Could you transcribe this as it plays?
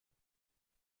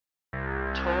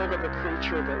told of a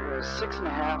creature that was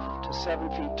 6.5 to 7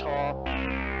 feet tall.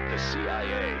 The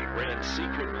CIA ran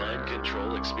secret mind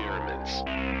control experiments.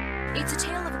 It's a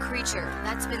tale of a creature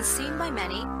that's been seen by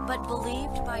many, but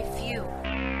believed by few.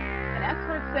 And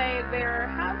experts say there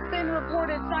have been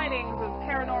reported sightings of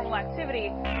paranormal activity.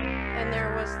 And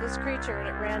there was this creature, and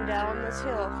it ran down this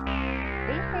hill.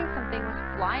 They say something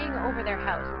was flying over their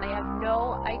house, and they have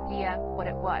no idea what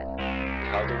it was.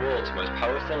 How the world's most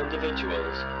powerful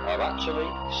individuals are actually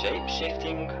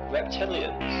shape-shifting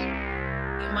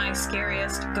reptilians. My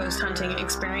scariest ghost hunting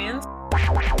experience.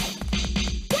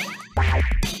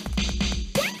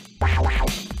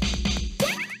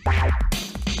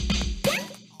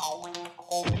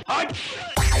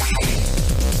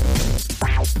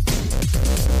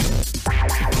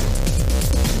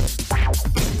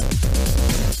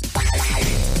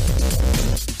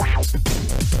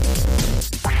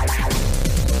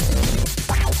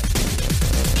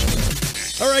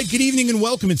 All right, good evening and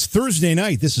welcome. It's Thursday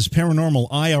night. This is Paranormal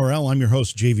IRL. I'm your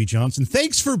host, JV Johnson.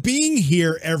 Thanks for being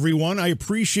here, everyone. I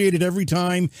appreciate it every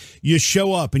time you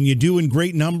show up, and you do in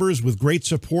great numbers with great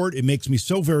support. It makes me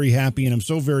so very happy, and I'm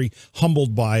so very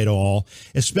humbled by it all,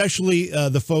 especially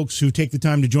the folks who take the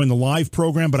time to join the live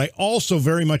program. But I also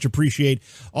very much appreciate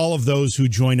all of those who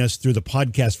join us through the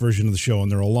podcast version of the show,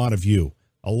 and there are a lot of you.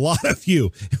 A lot of you.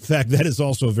 In fact, that is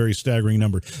also a very staggering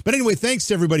number. But anyway, thanks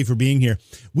to everybody for being here.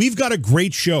 We've got a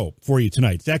great show for you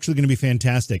tonight. It's actually going to be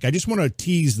fantastic. I just want to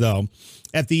tease, though,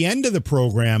 at the end of the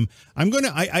program, I'm going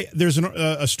to, there's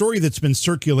a story that's been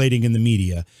circulating in the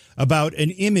media about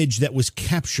an image that was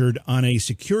captured on a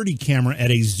security camera at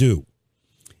a zoo.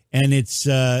 And it's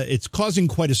causing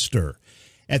quite a stir.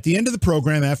 At the end of the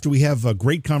program, after we have a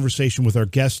great conversation with our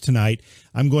guest tonight,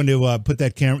 I'm going to put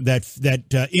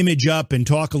that image up and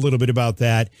talk a little bit about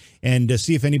that and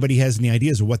see if anybody has any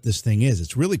ideas of what this thing is.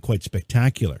 It's really quite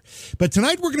spectacular. But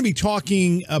tonight we're going to be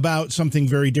talking about something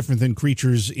very different than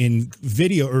creatures in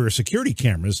video or security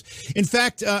cameras. In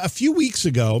fact, a few weeks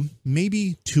ago,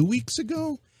 maybe 2 weeks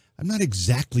ago, I'm not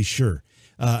exactly sure.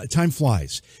 Time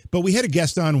flies. But we had a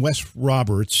guest on, Wes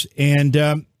Roberts,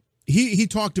 and He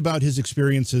talked about his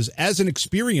experiences as an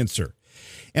experiencer,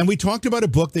 and we talked about a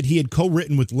book that he had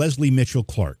co-written with Leslie Mitchell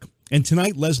Clark. And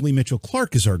tonight, Leslie Mitchell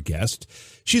Clark is our guest.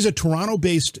 She's a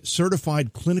Toronto-based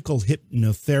certified clinical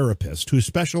hypnotherapist who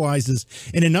specializes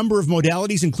in a number of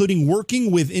modalities, including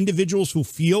working with individuals who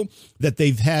feel that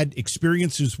they've had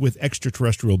experiences with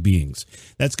extraterrestrial beings.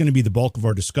 That's going to be the bulk of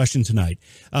our discussion tonight.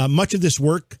 Much of this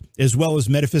work, as well as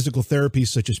metaphysical therapies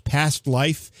such as past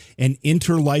life and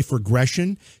interlife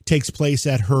regression, takes place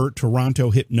at her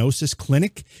Toronto hypnosis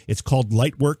clinic. It's called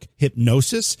Lightwork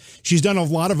Hypnosis. She's done a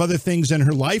lot of other things in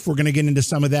her life. We're going to get into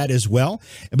some of that as well.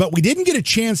 But we didn't get a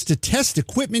chance to test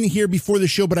equipment here before the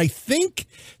show, but I think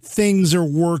things are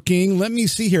working. Let me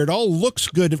see here. It all looks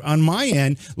good on my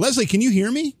end. Leslie, can you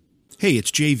hear me? Hey,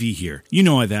 it's JV here. You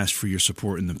know I've asked for your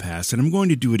support in the past, and I'm going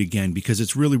to do it again because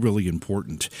it's really, really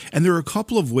important. And there are a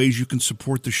couple of ways you can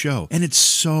support the show, and it's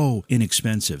so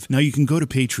inexpensive. Now, you can go to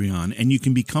Patreon, and you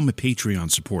can become a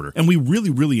Patreon supporter, and we really,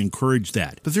 really encourage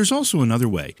that. But there's also another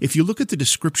way. If you look at the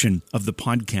description of the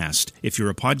podcast, if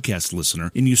you're a podcast listener,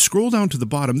 and you scroll down to the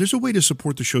bottom, there's a way to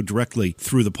support the show directly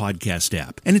through the podcast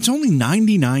app. And it's only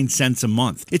 99 cents a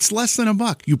month. It's less than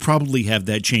 $1. You probably have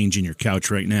that change in your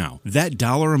couch right now. That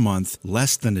 $1 a month,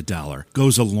 less than $1,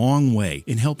 goes a long way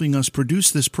in helping us produce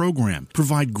this program,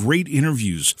 provide great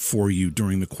interviews for you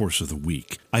during the course of the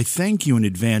week. I thank you in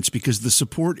advance because the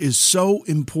support is so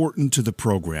important to the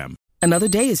program. Another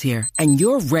day is here, and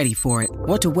you're ready for it.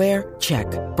 What to wear? Check.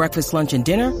 Breakfast, lunch, and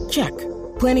dinner? Check.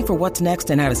 Planning for what's next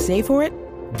and how to save for it?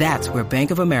 That's where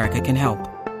Bank of America can help.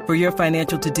 For your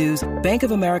financial to-dos, Bank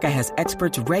of America has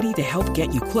experts ready to help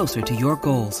get you closer to your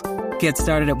goals. Get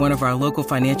started at one of our local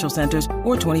financial centers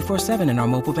or 24/7 in our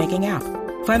mobile banking app.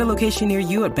 Find a location near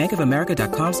you at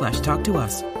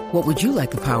bankofamerica.com/talktous. What would you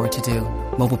like the power to do?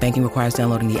 Mobile banking requires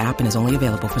downloading the app and is only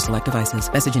available for select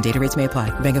devices. Message and data rates may apply.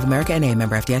 Bank of America NA,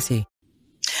 member FDIC.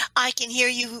 I can hear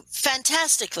you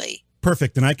fantastically.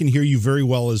 Perfect. And I can hear you very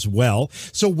well as well.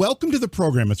 So welcome to the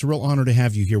program. It's a real honor to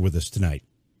have you here with us tonight.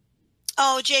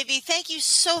 Oh, JV, thank you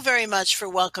so very much for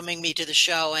welcoming me to the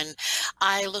show. And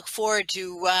I look forward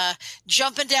to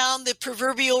jumping down the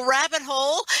proverbial rabbit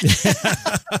hole.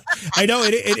 I know.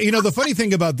 The funny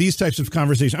thing about these types of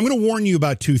conversations, I'm going to warn you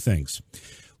about two things.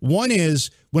 One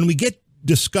is when we get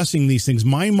discussing these things,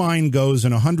 my mind goes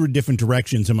in 100 different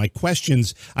directions, and my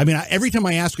questions, every time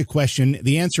I ask a question,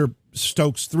 the answer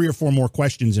stokes 3 or 4 more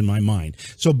questions in my mind.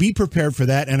 So be prepared for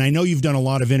that. And I know you've done a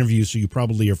lot of interviews, so you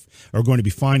probably are going to be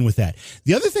fine with that.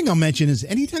 The other thing I'll mention is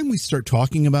anytime we start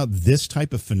talking about this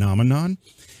type of phenomenon,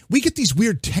 we get these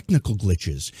weird technical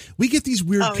glitches. We get these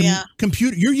weird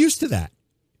computer. You're used to that.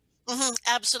 Mm-hmm,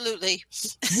 absolutely.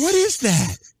 What is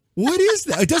that? What is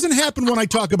that? It doesn't happen when I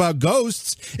talk about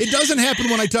ghosts. It doesn't happen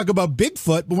when I talk about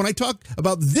Bigfoot. But when I talk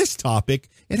about this topic,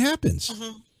 it happens.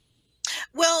 Mm-hmm.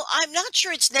 Well, I'm not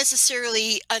sure it's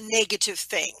necessarily a negative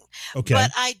thing. Okay.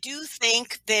 But I do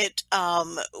think that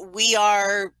we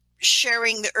are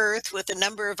sharing the earth with a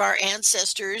number of our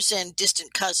ancestors and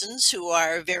distant cousins who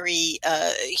are very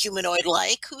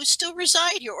humanoid-like, who still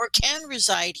reside here or can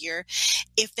reside here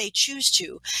if they choose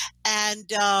to.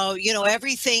 And,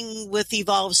 everything with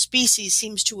evolved species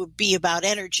seems to be about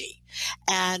energy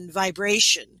and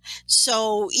vibration.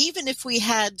 So even if we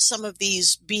had some of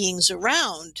these beings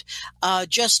around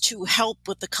just to help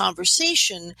with the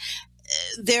conversation,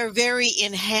 their very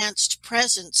enhanced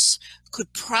presence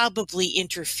could probably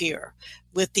interfere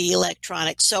with the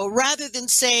electronics. So rather than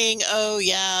saying, oh,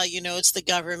 yeah, it's the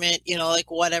government,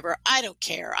 like whatever, I don't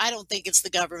care. I don't think it's the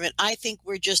government. I think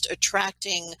we're just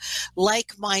attracting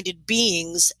like-minded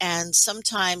beings, and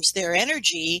sometimes their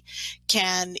energy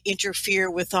can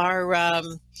interfere with our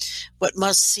what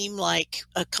must seem like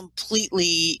a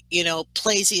completely,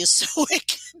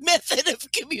 plesiosauric method of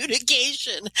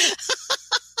communication.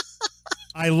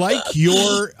 I like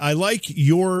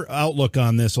your outlook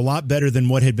on this a lot better than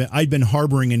what I'd been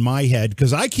harboring in my head,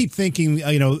 because I keep thinking,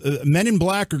 Men in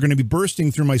Black are going to be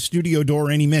bursting through my studio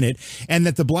door any minute, and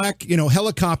that the black,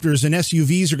 helicopters and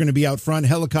SUVs are going to be out front,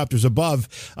 helicopters above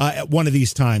at one of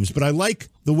these times. But I like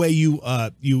the way you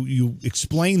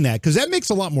explain that, because that makes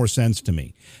a lot more sense to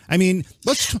me. I mean,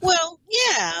 let's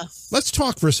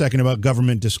talk for a second about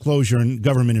government disclosure and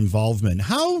government involvement.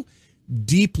 How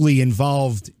deeply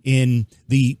involved in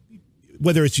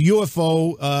whether it's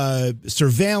UFO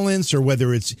surveillance, or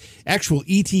whether it's actual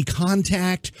ET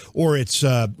contact, or it's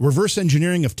reverse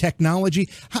engineering of technology.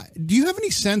 Do you have any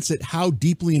sense at how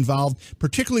deeply involved,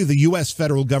 particularly the U.S.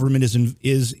 federal government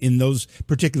is in those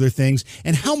particular things,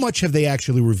 and how much have they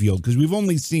actually revealed? Because we've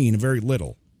only seen very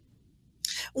little.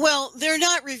 Well, they're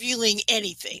not revealing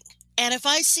anything. And if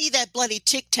I see that bloody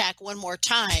Tic Tac one more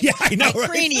time, I know,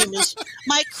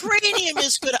 my cranium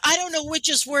is good. I don't know which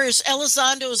is worse,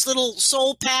 Elizondo's little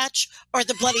soul patch or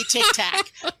the bloody Tic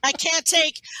Tac. I can't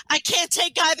take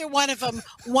either one of them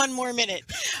one more minute.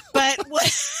 But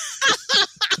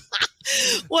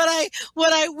what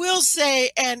I will say,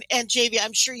 and JV,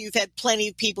 I'm sure you've had plenty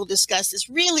of people discuss this.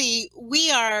 Really, we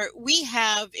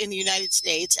have in the United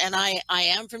States, and I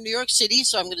am from New York City,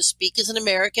 so I'm going to speak as an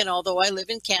American, although I live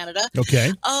in Canada.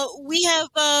 Okay. We have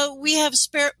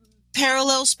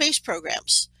parallel space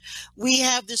programs. We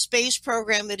have the space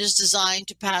program that is designed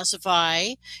to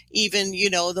pacify even,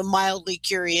 the mildly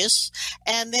curious.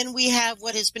 And then we have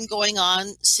what has been going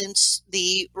on since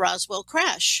the Roswell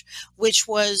crash, which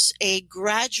was a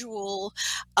gradual,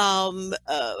 I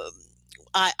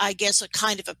guess, a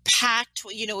kind of a pact.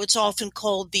 It's often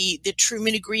called the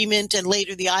Truman Agreement and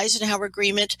later the Eisenhower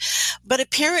Agreement. But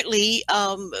apparently,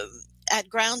 at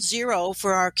ground zero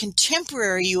for our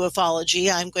contemporary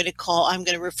ufology, I'm going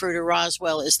to refer to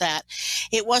Roswell as that.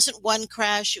 It wasn't one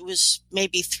crash. It was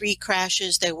maybe 3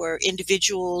 crashes. There were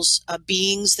individuals,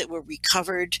 beings that were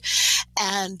recovered.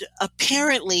 And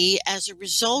apparently, as a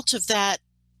result of that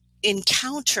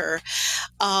encounter,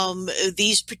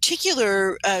 these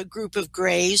particular group of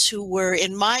grays who were,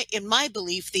 in my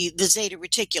belief, the Zeta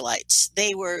Reticulites.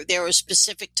 They were a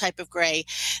specific type of gray.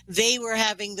 They were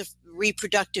having the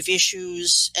reproductive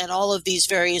issues and all of these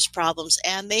various problems,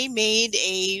 and they made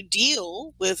a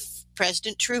deal with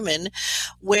President Truman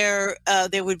where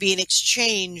there would be an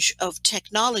exchange of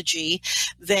technology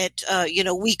that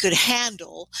we could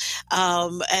handle,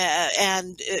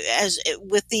 and as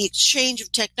with the exchange of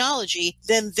technology,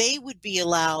 then they would be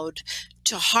allowed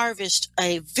to harvest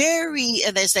a very,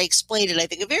 and as they explained it, I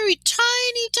think a very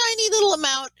tiny little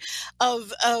amount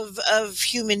of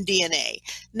human DNA.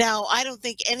 Now, I don't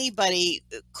think anybody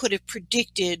could have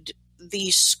predicted the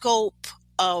scope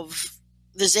of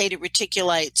the Zeta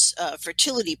Reticulites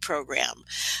fertility program,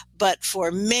 but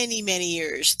for many, many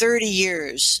years, 30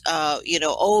 years,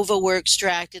 ova were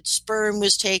extracted, sperm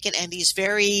was taken, and these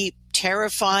very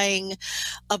terrifying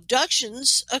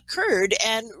abductions occurred,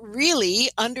 and really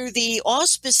under the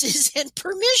auspices and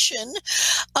permission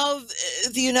of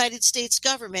the United States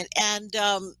government. And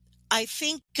I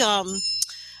think,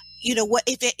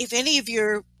 if any of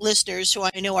your listeners, who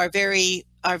I know are very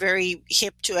are very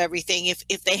hip to everything.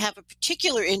 If they have a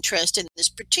particular interest in this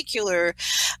particular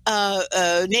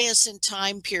nascent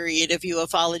time period of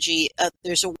ufology,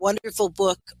 there's a wonderful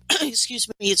book. Excuse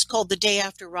me. It's called The Day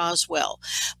After Roswell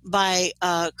by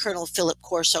Colonel Philip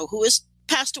Corso, who is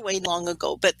passed away long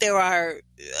ago, but there are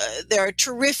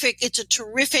terrific. It's a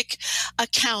terrific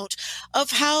account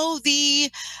of how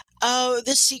the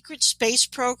secret space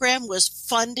program was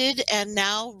funded and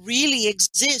now really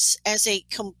exists as a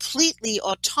completely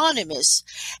autonomous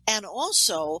and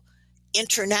also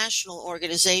international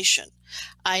organization.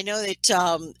 I know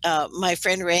that my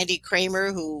friend Randy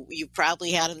Kramer, who you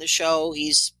probably had on the show,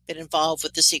 he's been involved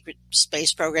with the secret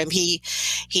space program. He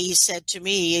said to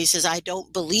me, he says, I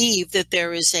don't believe that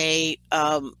there is a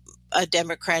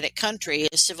democratic country,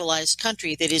 a civilized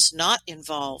country that is not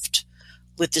involved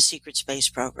with the secret space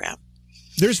program.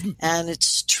 And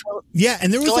it's true. Yeah,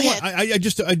 and there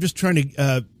was I'm just trying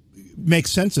to make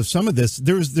sense of some of this.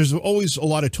 There's always a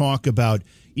lot of talk about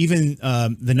even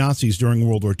the Nazis during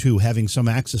World War II having some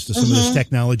access to some of this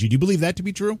technology. Do you believe that to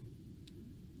be true?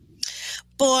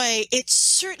 Boy, it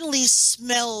certainly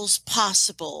smells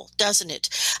possible, doesn't it?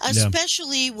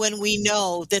 Especially when we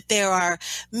know that there are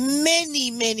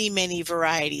many, many, many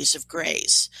varieties of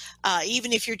grays.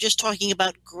 Even if you're just talking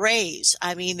about grays,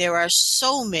 I mean, there are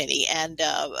so many, and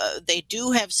they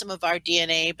do have some of our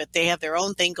DNA, but they have their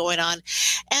own thing going on.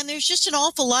 And there's just an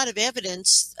awful lot of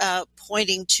evidence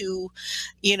pointing to,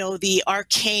 the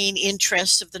arcane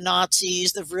interests of the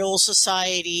Nazis, the Vril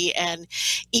Society, and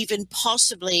even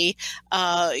possibly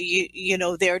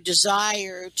their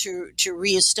desire to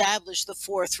reestablish the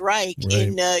Fourth Reich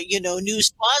in, New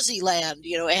Swaziland,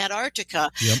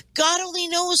 Antarctica. Yep. God only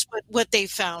knows what they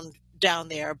found down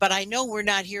there, but I know we're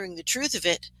not hearing the truth of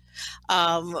it.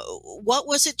 What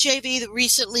was it, JV, that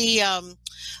recently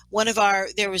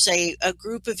there was a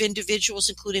group of individuals,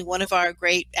 including one of our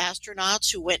great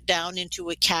astronauts, who went down into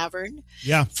a cavern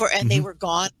and they were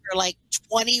gone for like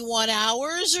 21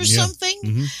 hours or something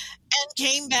and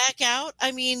came back out.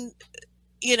 I mean,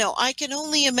 I can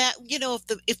only imagine,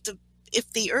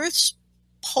 if the Earth's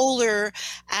polar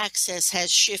axis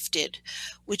has shifted,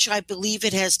 which I believe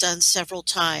it has done several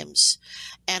times.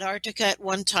 Antarctica at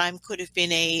one time could have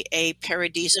been a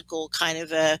paradisiacal kind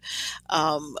of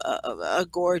a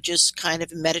gorgeous kind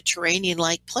of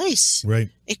Mediterranean-like place. Right.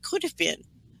 It could have been.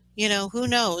 Who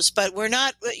knows? But we're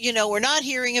not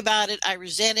hearing about it. I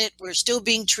resent it. We're still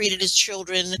being treated as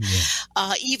children.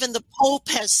 Yeah. Even the Pope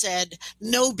has said,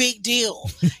 no big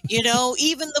deal.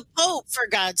 Even the Pope, for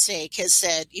God's sake, has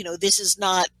said, this is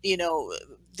not,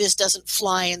 this doesn't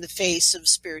fly in the face of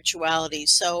spirituality.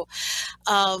 So,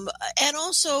 and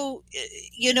also,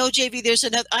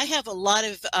 JV, I have a lot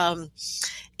of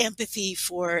empathy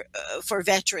for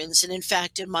veterans, and in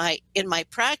fact, in my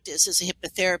practice as a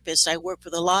hypnotherapist, I work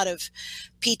with a lot of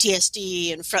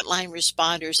PTSD and frontline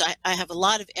responders. I have a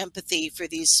lot of empathy for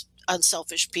these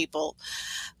unselfish people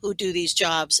who do these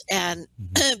jobs, and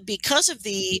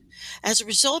as a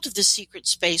result of the secret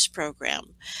space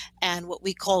program and what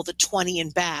we call the 20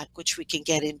 and back, which we can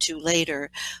get into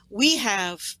later, we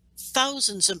have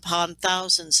thousands upon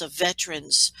thousands of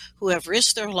veterans who have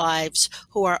risked their lives,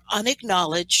 who are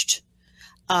unacknowledged.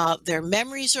 Their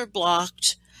memories are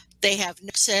blocked. They have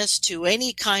access to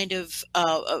any kind of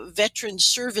veteran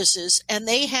services, and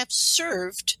they have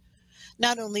served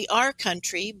not only our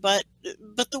country, but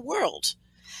the world.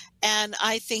 And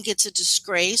I think it's a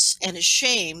disgrace and a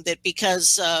shame that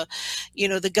because,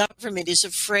 the government is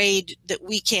afraid that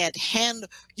you can't handle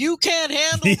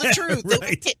the truth.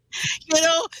 Right.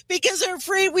 Because they're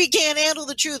afraid we can't handle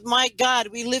the truth. My God,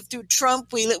 we lived through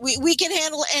Trump. We can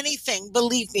handle anything.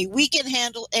 Believe me, we can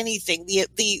handle anything.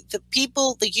 The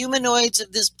people, the humanoids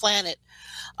of this planet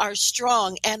are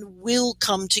strong and will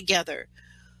come together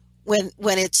when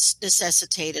it's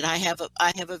necessitated. I have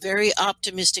a very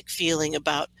optimistic feeling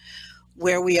about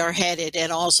where we are headed,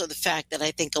 and also the fact that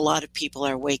I think a lot of people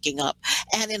are waking up,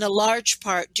 and in a large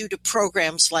part due to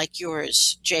programs like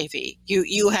yours, JV.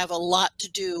 You have a lot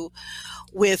to do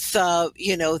with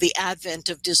the advent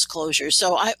of disclosure.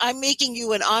 So I'm making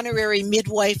you an honorary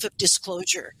midwife of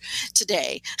disclosure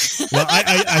today. Well,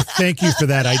 I thank you for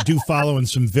that. I do follow in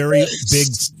some very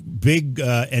big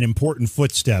and important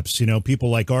footsteps. People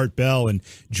like Art Bell and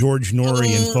George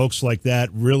Norrie and folks like that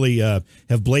really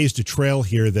have blazed a trail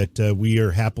here that we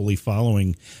are happily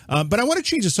following. But I want to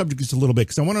change the subject just a little bit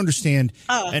because I want to understand,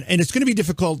 and it's going to be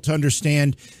difficult to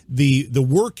understand the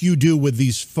work you do with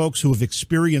these folks who have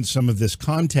experienced some of this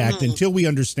contact until we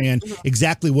understand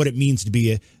exactly what it means to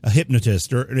be a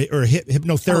hypnotist or a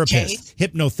hypnotherapist. Okay.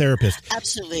 Hypnotherapist.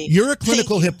 Absolutely. You're a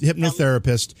clinical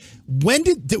hypnotherapist.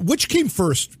 Which came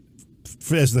first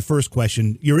as the first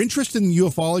question, your interest in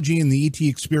ufology and the ET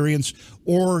experience,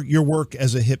 or your work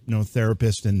as a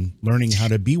hypnotherapist and learning how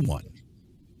to be one?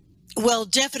 Well,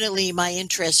 definitely my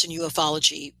interest in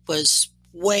ufology was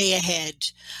way ahead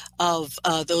of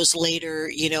those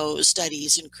later,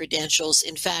 studies and credentials.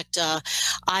 In fact,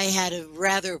 I had a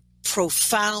rather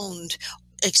profound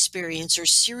experience or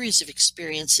series of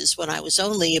experiences when I was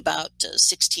only about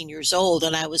 16 years old,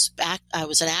 and I was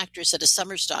an actress at a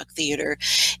summer stock theater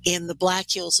in the Black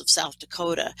Hills of South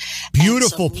Dakota.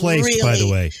 Beautiful place, really, by the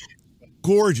way.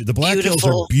 Gorgeous. The Black Hills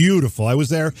are beautiful. I was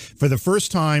there for the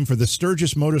first time for the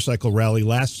Sturgis Motorcycle Rally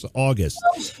last August.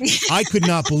 I could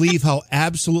not believe how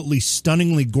absolutely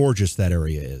stunningly gorgeous that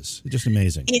area is. Just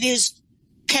amazing. It is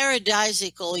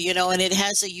paradisical, and it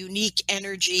has a unique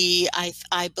energy. I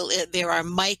believe there are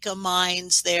mica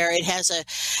mines there. It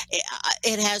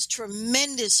has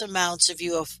tremendous amounts of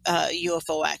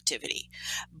UFO activity,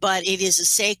 but it is a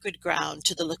sacred ground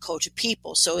to the Lakota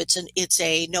people. So it's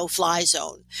a no-fly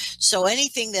zone. So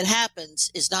anything that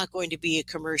happens is not going to be a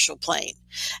commercial plane.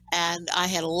 And I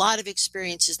had a lot of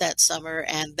experiences that summer,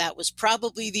 and that was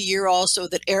probably the year also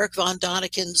that Eric Von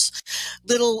Daniken's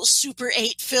little Super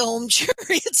 8 film,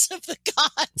 Chariots of the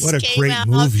Gods, what a great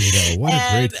movie, though. What a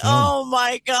great film. Oh,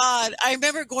 my God. I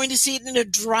remember going to see it in a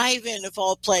drive-in of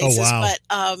all places. Oh, wow. But,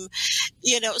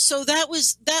 so that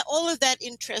was that. All of that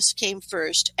interest came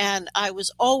first, and I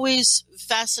was always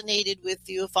fascinated with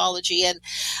ufology. And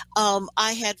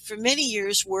I had for many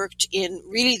years worked in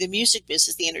really the music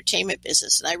business, the entertainment business.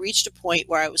 And I reached a point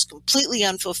where I was completely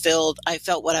unfulfilled. I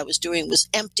felt what I was doing was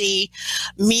empty,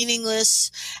 meaningless.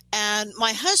 And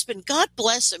my husband, God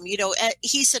bless him,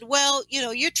 he said, well,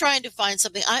 you're trying to find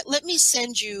something. Let me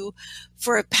send you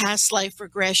for a past life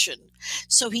regression.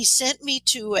 So he sent me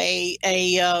to a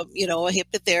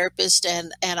hypnotherapist,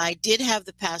 and I did have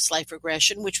the past life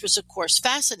regression, which was, of course,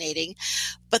 fascinating.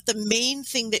 But the main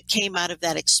thing that came out of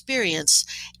that experience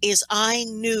is I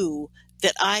knew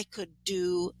that I could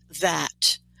do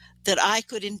that I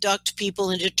could induct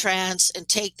people into trance and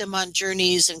take them on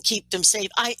journeys and keep them safe.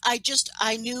 I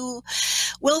knew,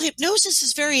 well, hypnosis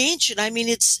is very ancient. I mean,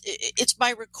 it's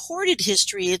by recorded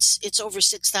history. It's over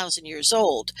 6,000 years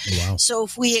old. Wow. So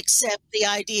if we accept the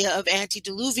idea of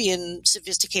antediluvian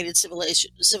sophisticated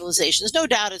civilizations, no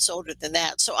doubt it's older than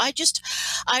that. So I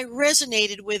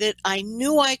resonated with it. I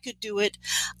knew I could do it.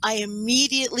 I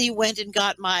immediately went and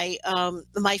got my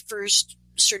first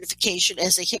certification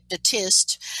as a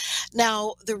hypnotist.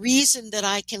 Now, the reason that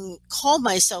I can call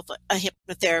myself a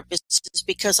hypnotherapist is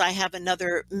because I have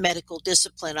another medical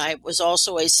discipline. I was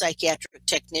also a psychiatric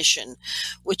technician,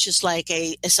 which is like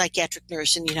a psychiatric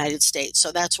nurse in the United States.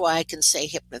 So that's why I can say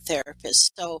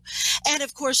hypnotherapist. So, and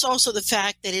of course, also the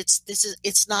fact that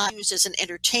it's not used as an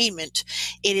entertainment.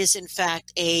 It is in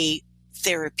fact a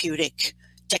therapeutic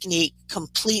technique,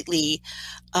 completely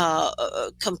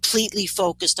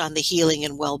focused on the healing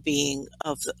and well-being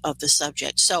of the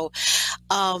subject. So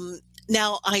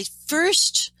now I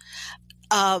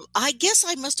guess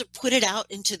I must have put it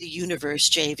out into the universe,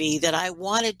 JV, that I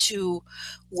wanted to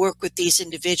work with these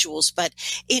individuals. But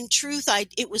in truth,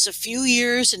 it was a few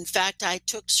years. In fact, I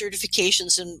took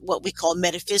certifications in what we call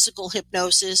metaphysical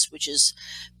hypnosis, which is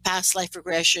past life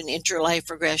regression, interlife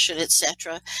regression,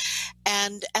 etc.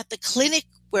 And at the clinic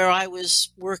where I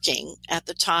was working at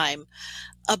the time,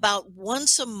 about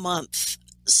once a month,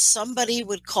 somebody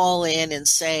would call in and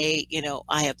say,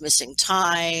 I have missing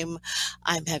time,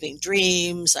 I'm having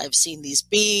dreams, I've seen these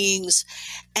beings,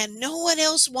 and no one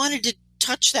else wanted to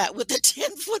touch that with a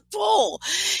 10-foot pole,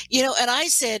 and I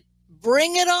said,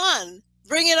 bring it on,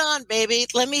 baby.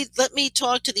 Let me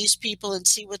talk to these people and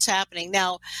see what's happening.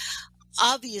 Now,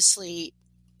 obviously,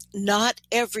 not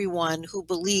everyone who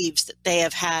believes that they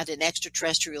have had an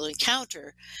extraterrestrial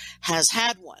encounter has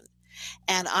had one.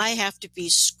 And I have to be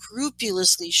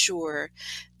scrupulously sure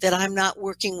that I'm not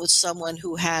working with someone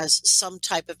who has some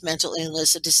type of mental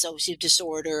illness, a dissociative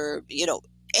disorder,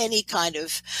 any kind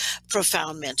of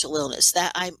profound mental illness.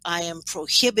 That I am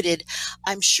prohibited.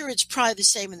 I'm sure it's probably the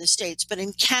same in the States, but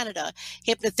in Canada,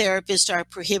 hypnotherapists are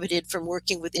prohibited from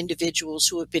working with individuals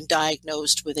who have been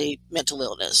diagnosed with a mental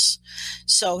illness.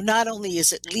 So not only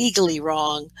is it legally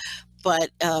wrong, but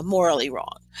morally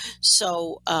wrong.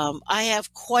 So I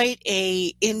have quite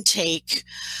a intake,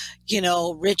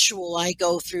 ritual I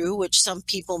go through, which some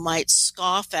people might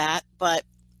scoff at, but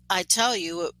I tell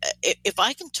you, if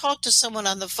I can talk to someone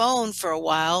on the phone for a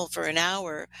while, for an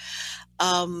hour,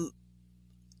 I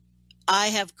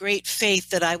have great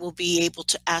faith that I will be able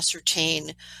to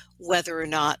ascertain whether or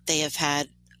not they have had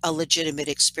a legitimate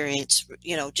experience,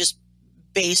 just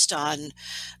based on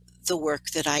the work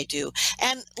that I do.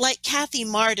 And like Kathy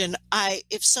Martin,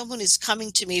 if someone is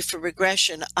coming to me for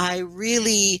regression, I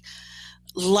really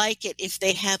like it if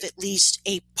they have at least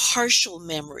a partial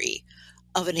memory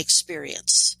of an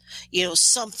experience,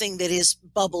 something that is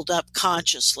bubbled up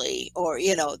consciously, or,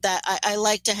 that I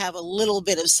like to have a little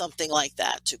bit of something like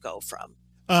that to go from.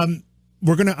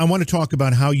 I want to talk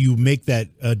about how you make that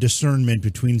discernment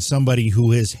between somebody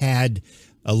who has had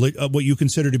what you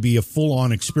consider to be a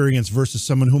full-on experience versus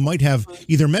someone who might have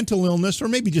either mental illness or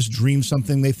maybe just dream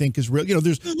something they think is real.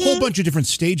 There's a whole bunch of different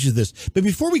stages of this. But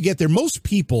before we get there, most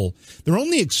people, their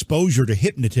only exposure to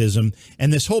hypnotism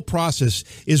and this whole process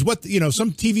is what,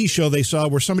 some TV show they saw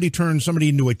where somebody turned somebody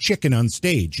into a chicken on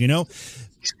stage,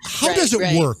 How does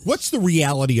it work? What's the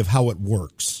reality of how it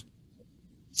works?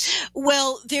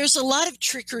 Well, there's a lot of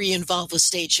trickery involved with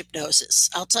stage hypnosis.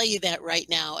 I'll tell you that right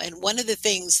now. And one of the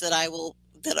things that I will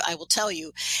tell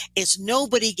you is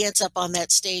nobody gets up on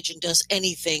that stage and does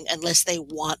anything unless they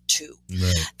want to.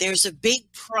 Right. There's a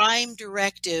big prime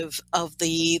directive of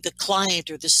the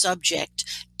client or the subject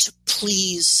to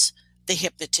please the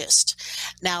hypnotist.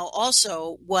 Now,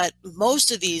 also, what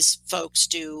most of these folks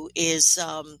do is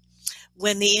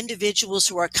when the individuals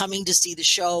who are coming to see the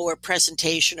show or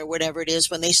presentation or whatever it is,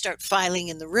 when they start filing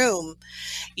in the room,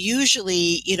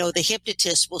 usually, the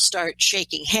hypnotist will start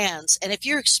shaking hands. And if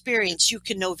you're experienced, you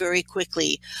can know very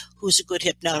quickly who's a good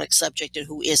hypnotic subject and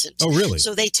who isn't. Oh, really?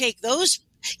 So they take those.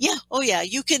 Yeah. Oh, yeah.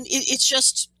 You can. It's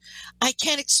just, I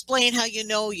can't explain how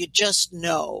you just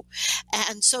know.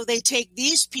 And so they take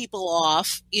these people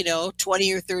off,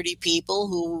 20 or 30 people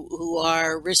who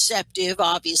are receptive,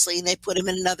 obviously, and they put them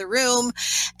in another room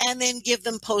and then give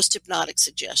them post-hypnotic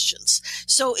suggestions.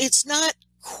 So it's not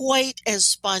quite as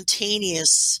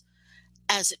spontaneous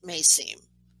as it may seem.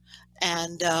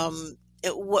 And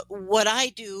what I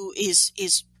do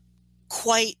is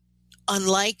quite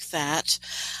unlike that.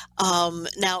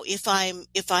 Now, if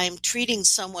I'm treating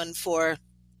someone for,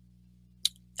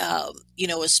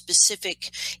 a specific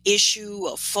issue,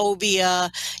 a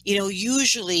phobia,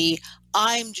 usually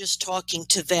I'm just talking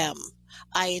to them.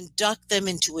 I induct them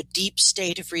into a deep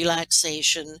state of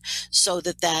relaxation so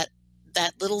that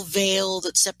little veil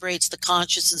that separates the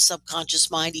conscious and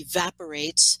subconscious mind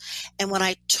evaporates. And when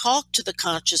I talk to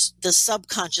the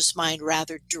subconscious mind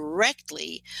rather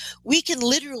directly, we can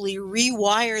literally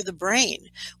rewire the brain.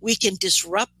 We can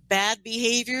disrupt bad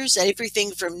behaviors,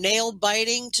 everything from nail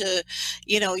biting to,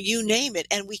 you name it,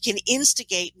 and we can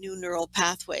instigate new neural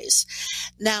pathways.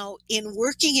 Now, in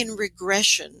working in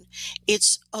regression,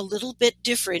 it's a little bit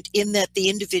different in that the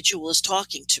individual is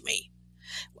talking to me.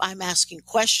 I'm asking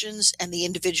questions and the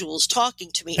individual is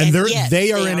talking to me. And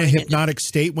they are in a hypnotic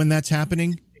state when that's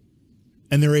happening?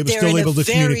 And they're still able to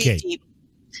communicate?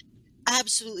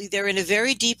 Absolutely. They're in a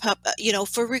very deep,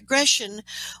 for regression,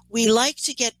 we like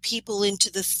to get people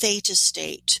into the theta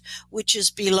state, which is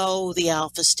below the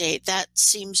alpha state. That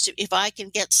seems to, if I can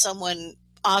get someone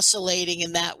oscillating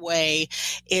in that way,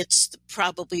 it's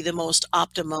probably the most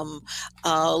optimum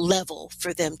level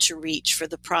for them to reach for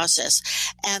the process.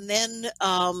 And then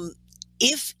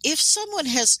if someone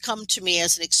has come to me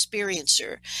as an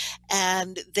experiencer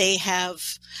and they have,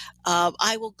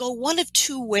 I will go one of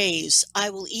two ways.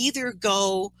 I will either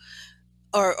go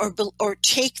or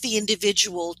take the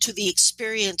individual to the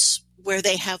experience where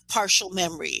they have partial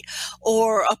memory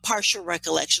or a partial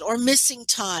recollection or missing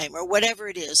time or whatever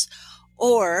it is.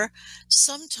 Or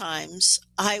sometimes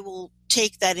I will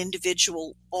take that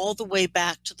individual all the way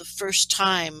back to the first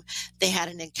time they had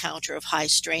an encounter of high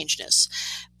strangeness,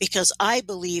 because I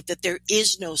believe that there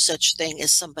is no such thing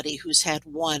as somebody who's had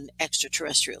one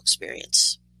extraterrestrial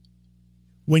experience.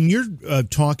 When you're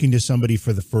talking to somebody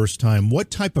for the first time, what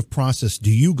type of process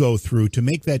do you go through to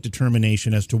make that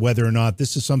determination as to whether or not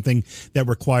this is something that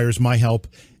requires my help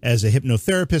as a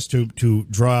hypnotherapist to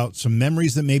draw out some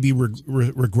memories that may be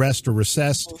regressed or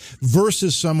recessed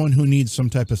versus someone who needs some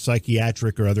type of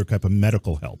psychiatric or other type of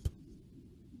medical help?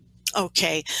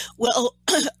 Okay. Well,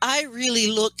 I really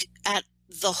look at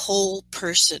the whole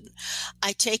person.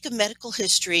 I take a medical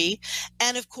history,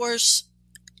 and of course,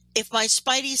 if my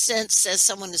spidey sense says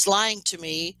someone is lying to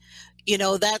me,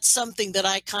 that's something that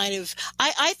I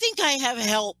I think I have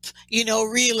help,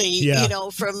 really,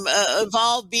 from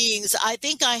evolved beings. I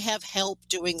think I have help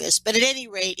doing this. But at any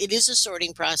rate, it is a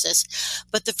sorting process.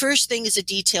 But the first thing is a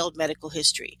detailed medical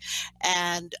history.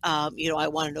 And, I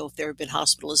want to know if there have been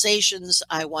hospitalizations.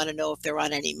 I want to know if they're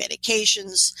on any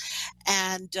medications.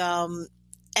 And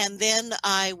then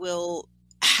I will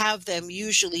have them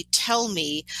usually tell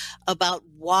me about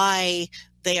why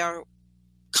they are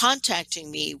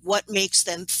contacting me, what makes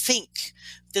them think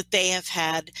that they have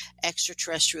had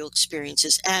extraterrestrial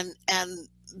experiences. And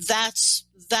that's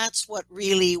what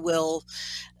really will,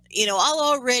 I'll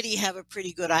already have a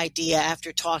pretty good idea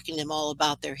after talking to them all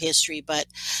about their history. But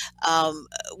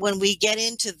when we get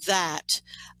into that,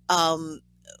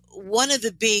 one of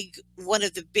the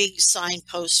big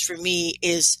signposts for me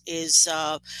is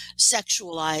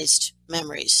sexualized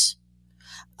memories.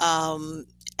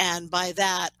 And by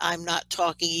that, I'm not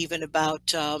talking even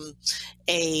about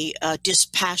a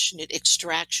dispassionate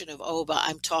extraction of ova.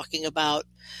 I'm talking about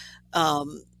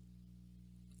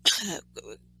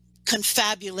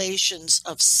confabulations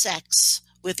of sex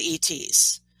with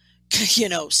ETs,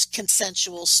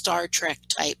 consensual Star Trek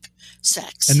type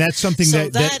sex. And that's something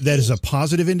that is a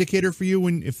positive indicator for you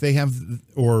if they have,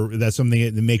 or that's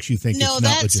something that makes you think it's not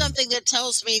legitimate? That's something that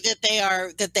tells me that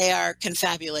they are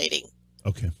confabulating.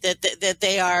 Okay. That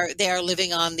they are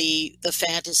living on the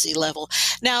fantasy level.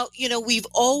 Now, we've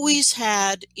always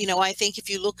had, I think if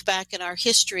you look back in our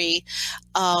history,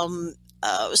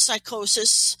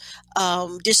 psychosis,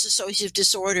 dissociative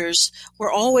disorders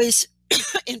were always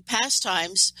in past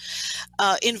times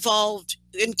involved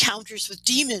encounters with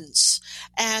demons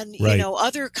and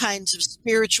other kinds of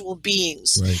spiritual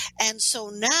beings. Right. And so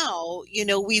now,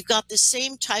 we've got the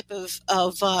same type of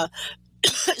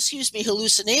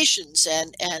hallucinations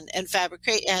and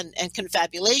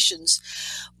confabulations,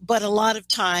 but a lot of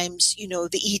times,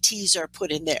 the ETs are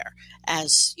put in there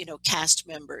as, cast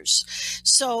members.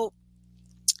 So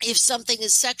if something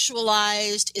is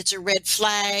sexualized, it's a red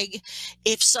flag.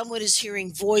 If someone is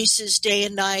hearing voices day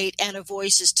and night and a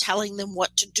voice is telling them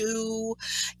what to do,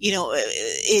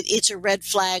 it's a red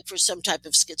flag for some type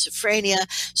of schizophrenia.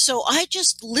 So I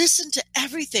just listen to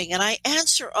everything and I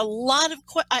answer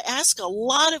I ask a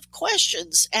lot of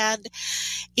questions. And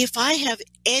if I have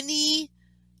any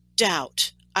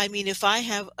doubt, if I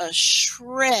have a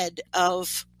shred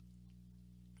of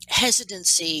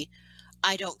hesitancy,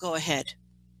 I don't go ahead.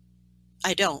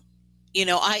 I don't.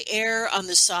 I err on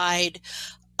the side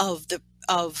of the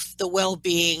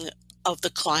well-being of the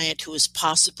client who is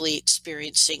possibly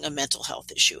experiencing a mental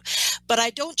health issue. But I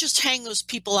don't just hang those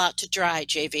people out to dry,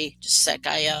 JV. Just a sec.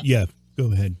 Yeah,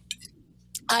 go ahead.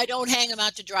 I don't hang them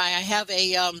out to dry. I have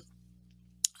a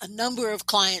number of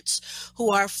clients who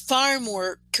are far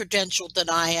more credentialed than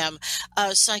I am,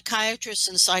 psychiatrists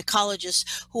and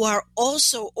psychologists who are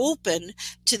also open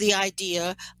to the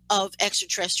idea of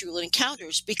extraterrestrial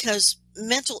encounters, because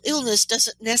mental illness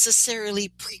doesn't necessarily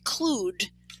preclude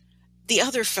the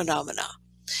other phenomena,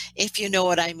 if you know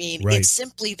what I mean. Right. It's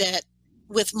simply that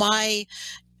with my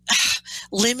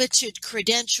limited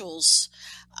credentials,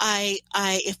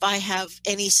 if I have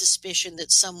any suspicion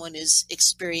that someone is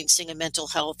experiencing a mental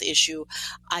health issue,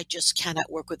 I just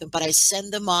cannot work with them. But I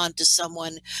send them on to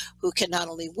someone who can not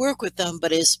only work with them,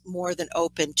 but is more than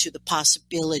open to the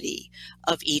possibility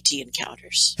of ET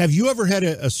encounters. Have you ever had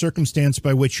a circumstance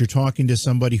by which you're talking to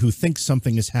somebody who thinks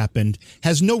something has happened,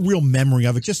 has no real memory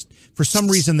of it, just for some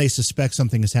reason they suspect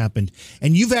something has happened,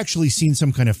 and you've actually seen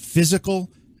some kind of physical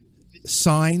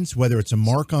signs, whether it's a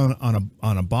mark on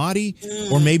a body,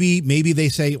 or maybe they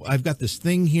say, I've got this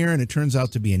thing here and it turns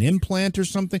out to be an implant or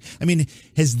something?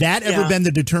 Has that ever been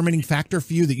the determining factor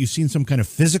for you, that you've seen some kind of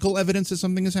physical evidence that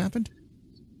something has happened?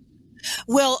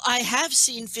 Well, I have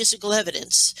seen physical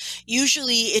evidence.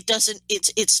 Usually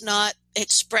it's not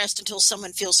expressed until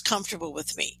someone feels comfortable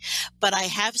with me. But I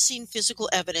have seen physical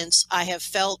evidence. I have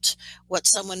felt what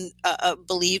someone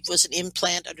believed was an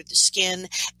implant under the skin.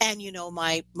 And,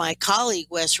 my colleague,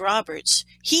 Wes Roberts,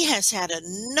 he has had a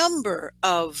number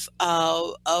of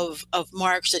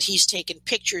marks that he's taken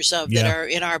pictures of that are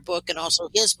in our book and also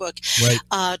his book. Right.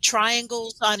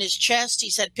 Triangles on his chest.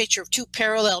 He's had a picture of two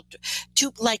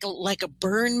like a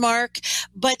burn mark.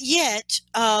 But yet,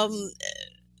 none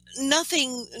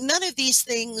of these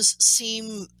things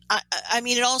seem,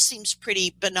 it all seems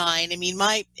pretty benign.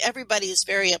 Everybody is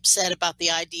very upset about the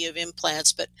idea of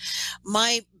implants, but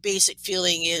my basic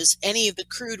feeling is any of the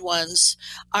crude ones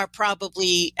have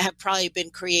probably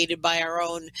been created by our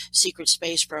own secret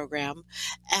space program.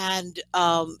 And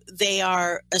they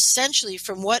are essentially,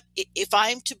 if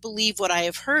I'm to believe what I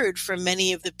have heard from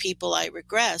many of the people I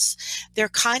regress, they're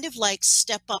kind of like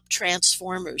step-up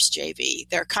transformers, JV.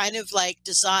 They're kind of like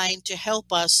designed to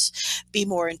help us be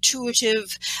more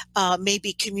intuitive,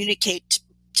 maybe communicate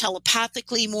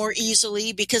telepathically more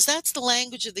easily, because that's the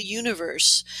language of the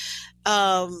universe.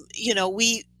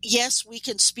 We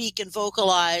can speak and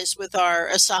vocalize with our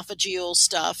esophageal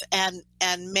stuff, and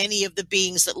many of the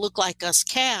beings that look like us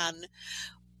can,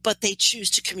 but they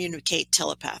choose to communicate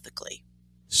telepathically.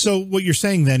 So what you're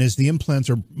saying then is the implants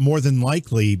are more than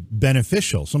likely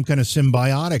beneficial, some kind of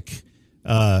symbiotic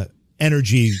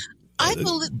energy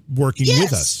working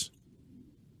with us.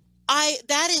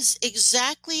 That is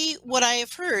exactly what I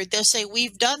have heard. They'll say,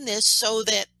 we've done this so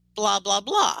that blah, blah,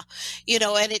 blah, and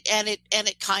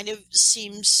it kind of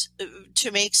seems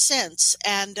to make sense.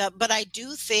 And, but I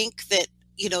do think that,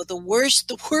 the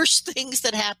worst things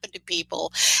that happen to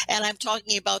people, and I'm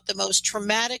talking about the most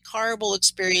traumatic, horrible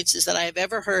experiences that I've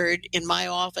ever heard in my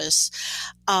office,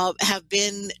 have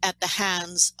been at the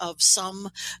hands of some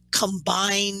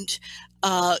combined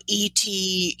ET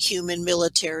human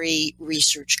military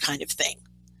research kind of thing.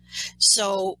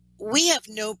 So we have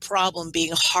no problem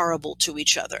being horrible to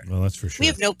each other. Well, that's for sure. We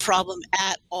have no problem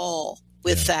at all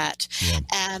with that. Yeah.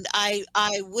 And I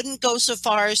wouldn't go so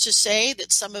far as to say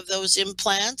that some of those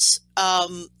implants,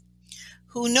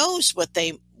 who knows what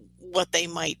they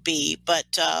might be.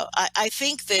 But I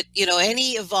think that,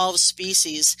 any evolved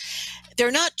species, they're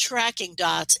not tracking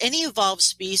dots. Any evolved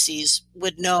species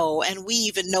would know, and we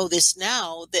even know this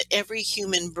now, that every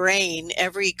human brain,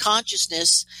 every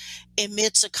consciousness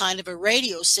emits a kind of a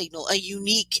radio signal, a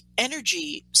unique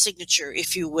energy signature,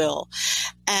 if you will.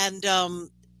 And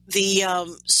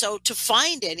so to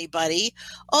find anybody,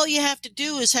 all you have to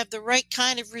do is have the right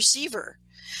kind of receiver.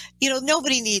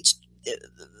 Nobody needs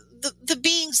the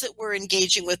beings that we're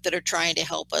engaging with that are trying to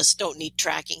help us don't need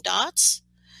tracking dots.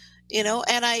 And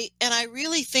I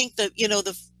really think that,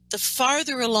 the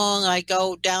farther along I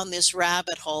go down this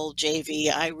rabbit hole,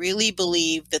 JV, I really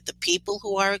believe that the people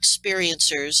who are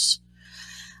experiencers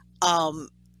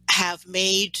have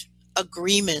made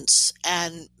agreements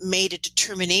and made a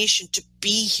determination to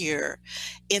be here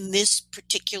in this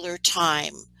particular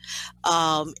time,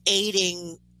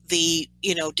 aiding the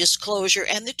disclosure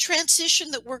and the transition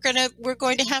that we're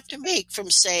going to have to make from,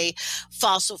 say,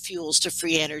 fossil fuels to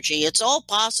free energy. It's all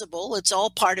possible. It's all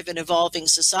part of an evolving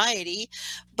society,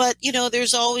 but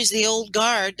there's always the old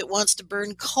guard that wants to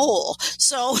burn coal.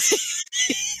 So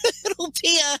it'll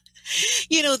be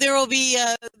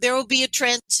there will be a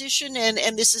transition,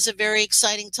 and this is a very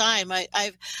exciting time.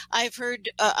 I've heard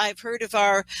of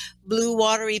our blue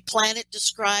watery planet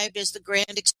described as the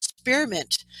grand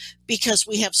experiment, because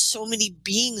we have so many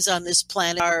beings on this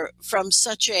planet are from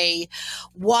such a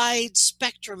wide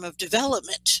spectrum of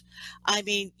development. I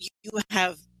mean, you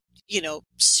have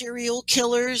serial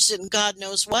killers and God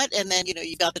knows what, and then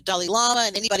you've got the Dalai Lama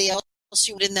and anybody else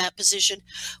you in that position.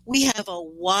 We have a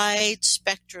wide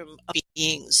spectrum of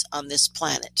beings on this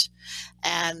planet.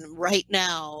 And right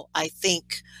now, I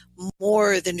think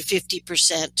more than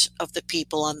 50% of the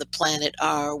people on the planet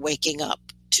are waking up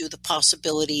to the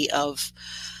possibility of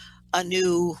a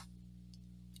new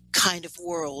kind of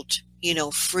world,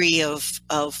 free of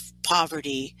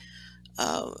poverty,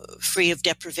 free of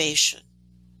deprivation.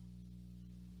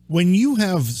 When you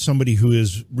have somebody who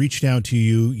has reached out to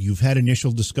you, you've had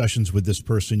initial discussions with this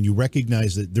person, you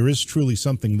recognize that there is truly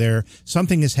something there,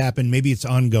 something has happened, maybe it's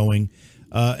ongoing,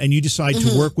 and you decide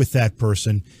to work with that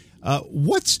person.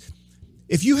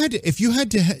 If you had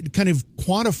to kind of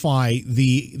quantify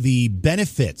the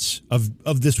benefits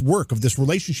of this work, of this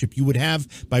relationship you would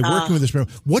have by working with this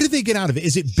person, what do they get out of it?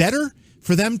 Is it better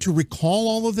for them to recall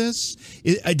all of this?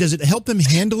 Does it help them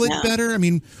handle it better? I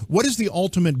mean, what is the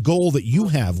ultimate goal that you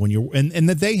have when you're and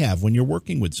that they have when you're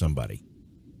working with somebody?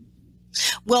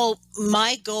 Well,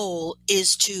 my goal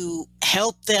is to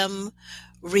help them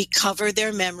recover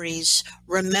their memories,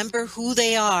 remember who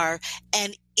they are,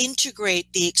 and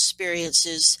integrate the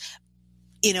experiences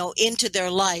into their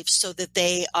life so that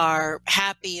they are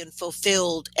happy and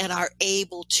fulfilled and are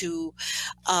able to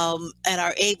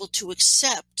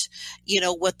accept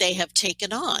what they have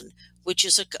taken on, which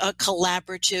is a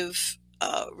collaborative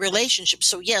relationship.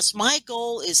 So yes, my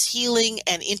goal is healing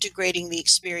and integrating the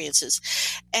experiences.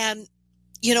 And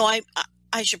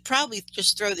I should probably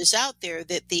just throw this out there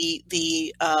that the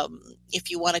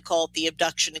if you want to call it the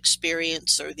abduction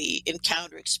experience or the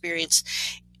encounter experience,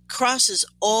 crosses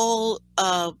all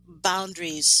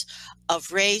boundaries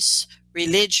of race,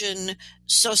 religion,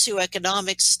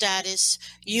 socioeconomic status,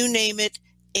 you name it,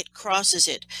 it crosses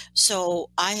it. So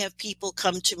I have people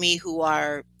come to me who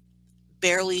are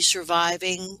barely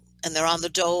surviving and they're on the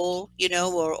dole,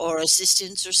 or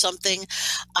assistance or something.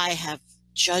 I have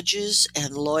judges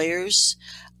and lawyers,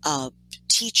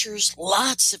 teachers,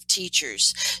 lots of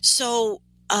teachers. So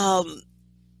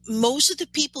most of the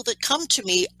people that come to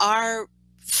me are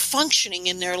functioning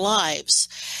in their lives.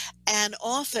 And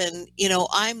often,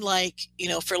 I'm like,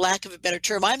 for lack of a better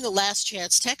term, I'm the last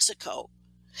chance Texaco,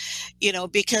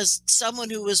 because someone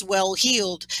who is well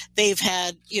healed, they've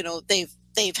had,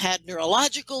 They've had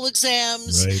neurological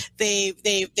exams. Right.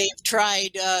 They've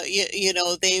tried,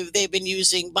 they've been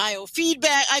using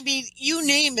biofeedback. I mean, you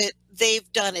name it,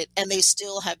 they've done it, and they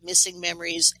still have missing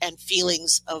memories and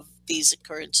feelings of these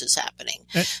occurrences happening.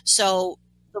 So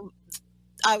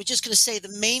I was just going to say the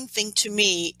main thing to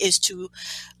me is to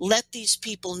let these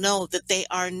people know that they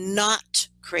are not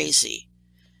crazy,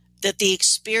 that the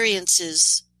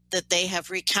experiences that they have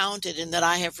recounted and that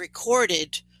I have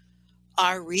recorded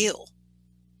are real,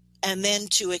 and then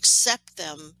to accept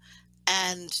them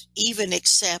and even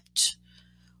accept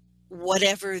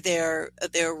whatever their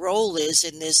role is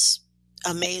in this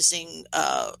amazing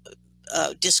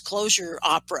disclosure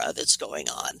opera that's going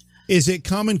on. Is it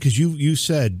common, because you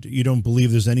said you don't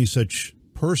believe there's any such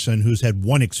person who's had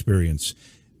one experience,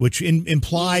 which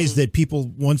implies that people,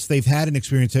 once they've had an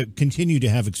experience, continue to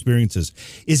have experiences.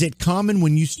 Is it common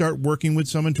when you start working with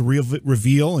someone to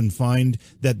reveal and find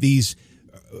that these,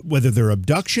 whether they're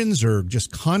abductions or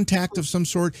just contact of some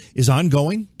sort, is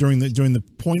ongoing during the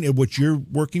point at which you're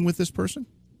working with this person?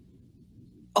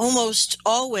 Almost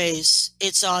always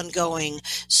it's ongoing.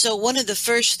 So one of the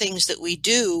first things that we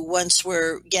do once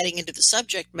we're getting into the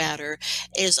subject matter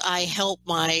is I help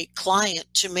my client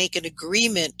to make an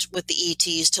agreement with the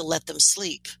ETs to let them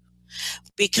sleep.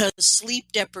 Because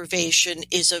sleep deprivation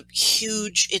is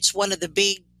it's one of the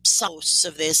big sources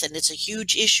of this, and it's a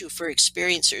huge issue for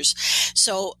experiencers.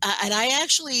 So, and I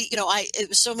actually, it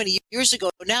was so many years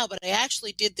ago now, but I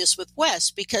actually did this with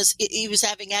Wes because he was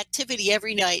having activity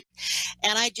every night.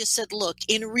 And I just said, look,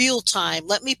 in real time,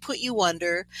 let me put you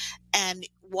under, and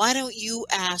why don't you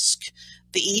ask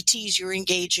the ETs you're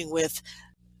engaging with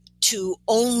to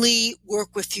only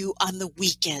work with you on the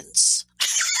weekends?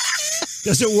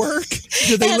 Does it work?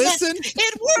 Do they listen?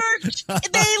 It worked.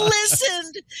 They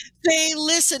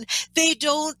listened. They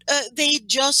don't. They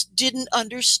just didn't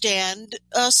understand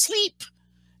sleep.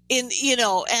 And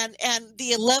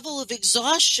the level of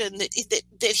exhaustion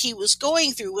that he was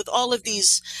going through with all of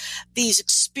these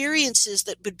experiences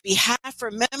that would be half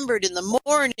remembered in the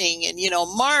morning, and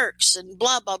marks and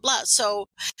blah blah blah. So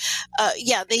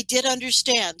they did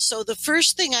understand. So the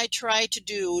first thing I try to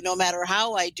do, no matter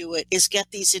how I do it, is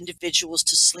get these individuals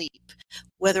to sleep.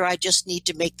 Whether I just need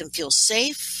to make them feel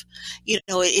safe,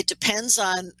 it depends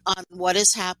on what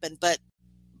has happened, but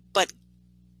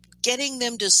getting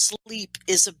them to sleep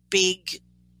is a big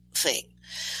thing.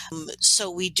 So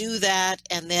we do that,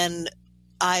 and then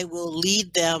I will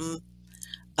lead them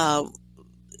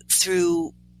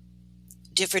through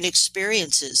different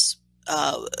experiences,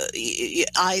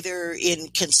 either in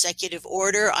consecutive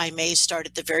order. I may start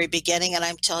at the very beginning, and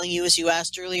I'm telling you, as you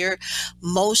asked earlier,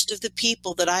 most of the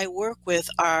people that I work with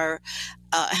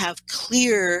have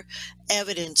clear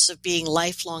evidence of being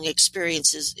lifelong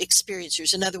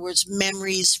experiencers. In other words,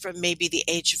 memories from maybe the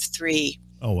age of 3.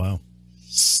 Oh, wow.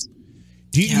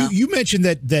 You mentioned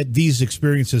that these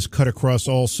experiences cut across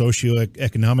all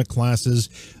socioeconomic classes,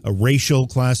 racial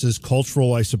classes,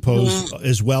 cultural, I suppose,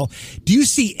 as well. Do you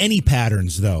see any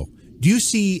patterns, though? Do you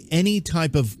see any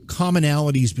type of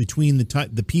commonalities between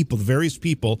the various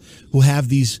people who have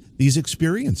these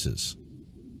experiences?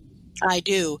 I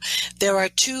do. There are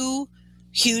 2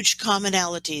 huge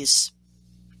commonalities.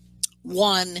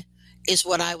 One is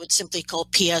what I would simply call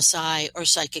PSI, or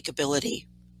psychic ability.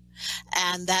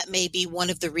 And that may be one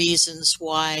of the reasons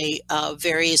why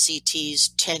various ETs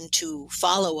tend to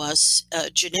follow us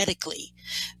genetically,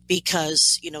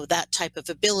 because, that type of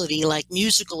ability, like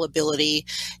musical ability,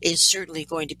 is certainly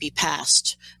going to be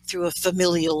passed through a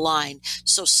familial line.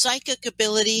 So psychic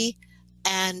ability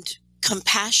and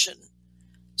compassion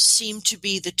seem to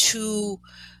be the 2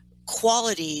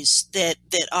 qualities that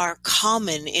are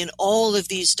common in all of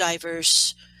these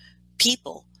diverse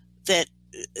people that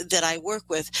I work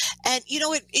with. And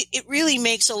it really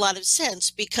makes a lot of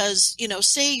sense, because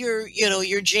say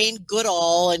you're Jane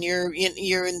Goodall, and you're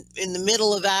in the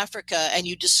middle of Africa, and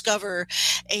you discover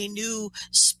a new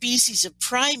species of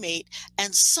primate,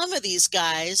 and some of these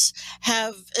guys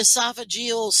have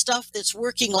esophageal stuff that's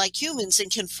working like humans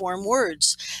and can form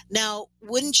words. Now,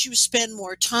 wouldn't you spend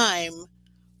more time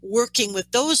working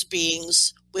with those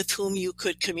beings with whom you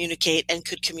could communicate and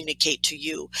could communicate to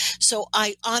you? So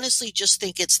I honestly just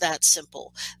think it's that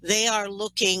simple. They are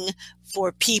looking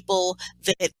for people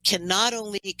that can not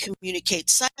only communicate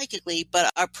psychically,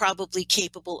 but are probably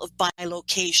capable of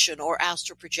bilocation or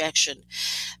astral projection.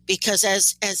 Because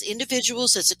as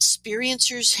individuals, as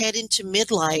experiencers head into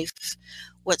midlife,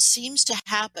 what seems to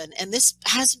happen, and this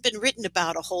hasn't been written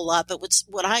about a whole lot, but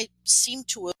what I seem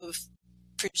to have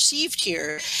perceived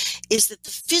here is that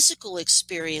the physical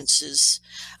experiences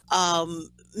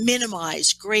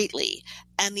minimize greatly,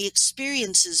 and the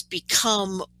experiences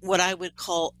become what I would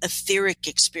call etheric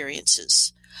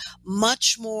experiences,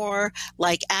 much more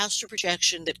like astral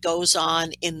projection that goes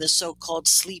on in the so-called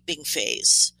sleeping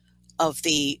phase of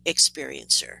the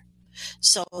experiencer.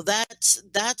 So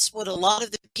that's what a lot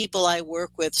of the people I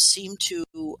work with seem to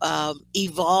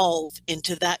evolve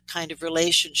into, that kind of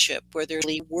relationship where they're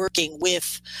really working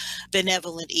with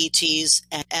benevolent ETs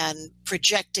and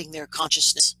projecting their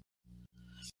consciousness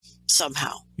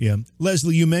somehow. Yeah.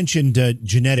 Leslie, you mentioned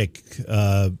genetic.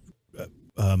 I'm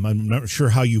not sure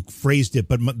how you phrased it,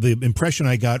 but the impression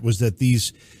I got was that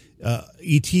these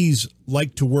ETs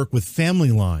like to work with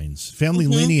family lines, family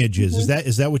lineages.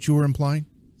 Is that what you were implying?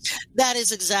 That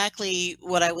is exactly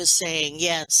what I was saying.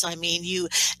 Yes. I mean,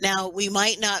 we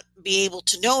might not be able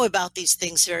to know about these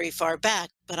things very far back,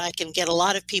 but I can get a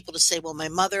lot of people to say, well, my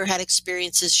mother had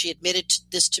experiences. She admitted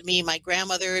this to me. My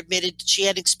grandmother admitted she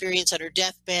had experience on her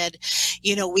deathbed.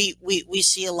 We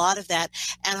see a lot of that.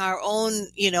 And our own,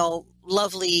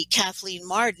 lovely Kathleen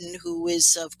Marden, who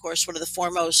is, of course, one of the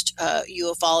foremost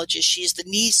ufologists. She's the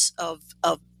niece of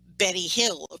Betty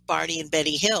Hill, of Barney and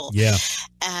Betty Hill. Yeah.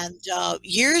 And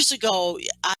years ago,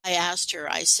 I asked her,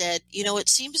 I said, it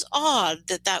seems odd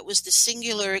that was the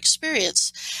singular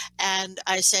experience. And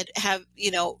I said, have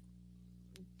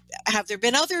there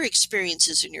been other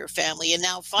experiences in your family? And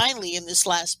now finally, in this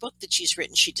last book that she's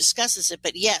written, she discusses it.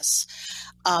 But yes,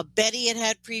 Betty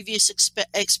had previous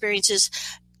experiences.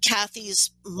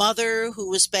 Kathy's mother, who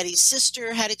was Betty's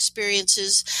sister, had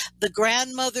experiences. The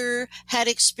grandmother had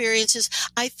experiences.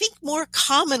 I think more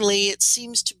commonly it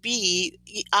seems to be,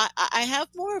 I have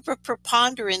more of a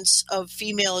preponderance of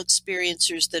female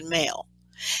experiencers than male.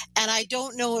 And I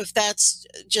don't know if that's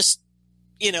just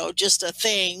a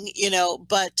thing,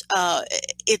 but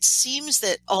it seems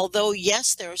that although,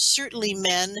 yes, there are certainly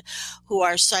men who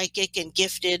are psychic and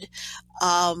gifted,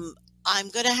 I'm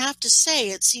going to have to say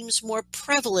it seems more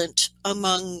prevalent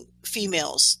among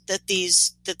females that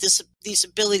these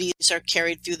abilities are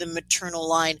carried through the maternal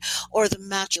line or the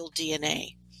matrilineal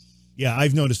DNA. Yeah,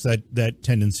 I've noticed that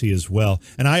tendency as well.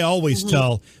 And I always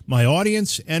tell my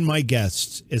audience and my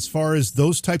guests, as far as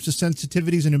those types of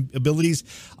sensitivities and abilities,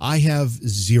 I have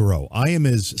zero. I am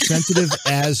as sensitive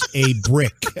as a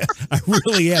brick. I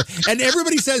really am. And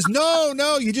everybody says,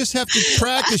 no, you just have to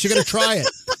practice. You got to try it.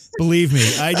 Believe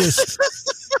me, I just,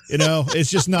 it's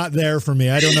just not there for me.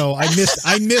 I don't know. I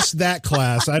missed that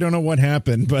class. I don't know what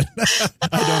happened, but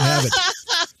I don't have it.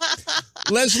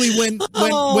 Leslie, when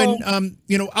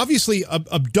obviously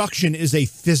abduction is a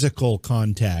physical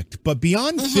contact, but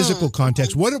beyond physical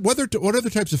contacts, what other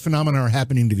types of phenomena are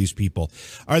happening to these people?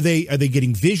 Are they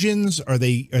getting visions? Are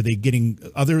they getting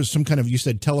some kind of, you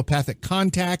said, telepathic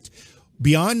contact?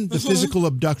 Beyond the physical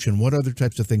abduction, what other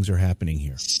types of things are happening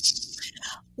here?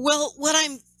 Well, what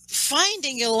I'm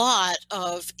finding a lot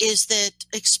of is that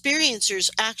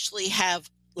experiencers actually have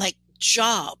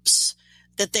jobs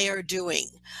that they are doing,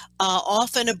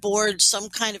 often aboard some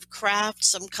kind of craft,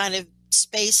 some kind of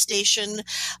space station,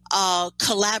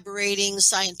 collaborating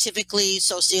scientifically,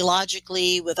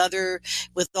 sociologically with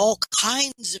all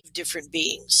kinds of different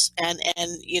beings. And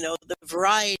the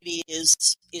variety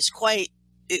is quite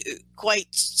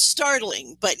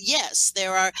startling. But yes,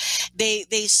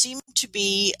 they seem to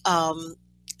be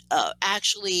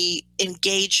actually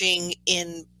engaging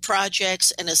in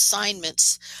projects and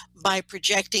assignments by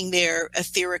projecting their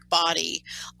etheric body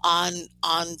on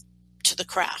to the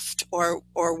craft or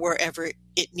wherever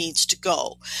it needs to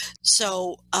go.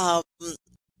 So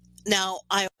now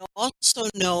I also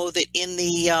know that in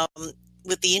the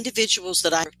with the individuals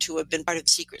that I work to have been part of the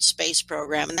secret space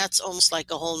program, and that's almost like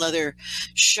a whole nother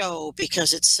show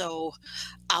because it's so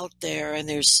out there and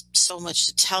there's so much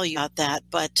to tell you about that.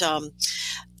 But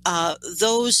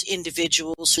those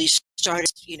individuals who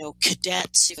started,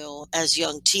 cadets as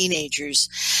young teenagers,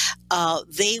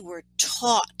 they were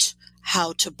taught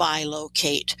how to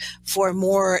bilocate for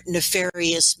more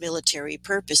nefarious military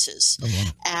purposes. Oh,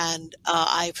 wow. And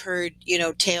I've heard,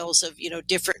 tales of,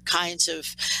 different kinds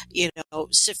of,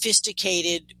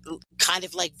 sophisticated kind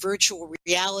of like virtual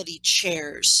reality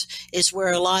chairs is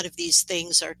where a lot of these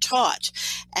things are taught.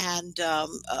 And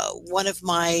one of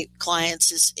my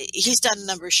clients he's done a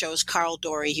number of shows, Carl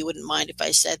Dory. He wouldn't mind if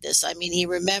I said this. I mean, he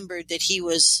remembered that he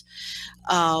was,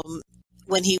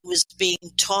 when he was being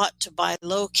taught to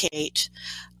bilocate,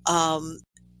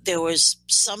 there was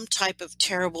some type of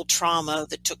terrible trauma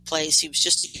that took place. He was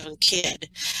just a young kid.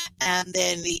 And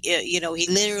then, he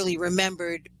literally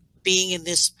remembered being in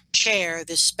this chair,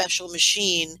 this special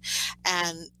machine,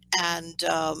 and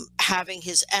having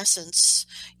his essence,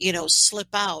 slip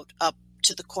out up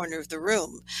to the corner of the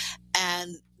room.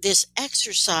 And this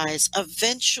exercise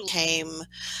eventually came,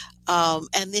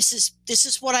 and this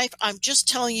is what I'm just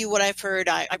telling you what I've heard.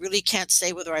 I really can't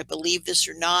say whether I believe this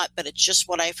or not, but it's just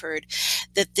what I've heard,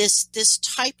 that this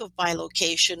type of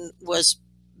bilocation was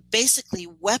basically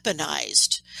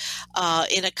weaponized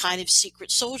in a kind of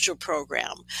secret soldier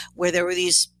program, where there were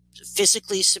these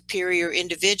physically superior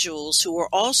individuals who were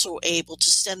also able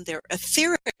to send their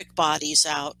etheric bodies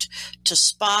out to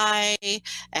spy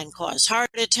and cause heart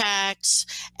attacks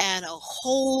and a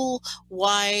whole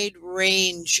wide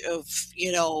range of,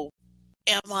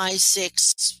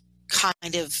 MI6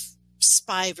 kind of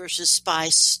spy versus spy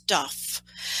stuff.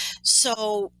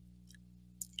 So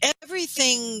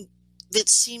everything that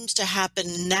seems to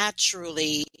happen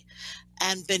naturally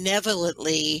and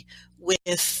benevolently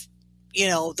with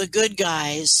the good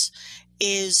guys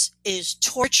is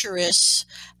torturous,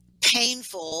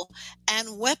 painful, and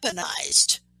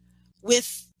weaponized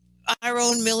with our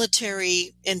own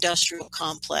military industrial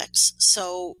complex.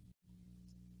 So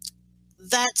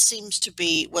that seems to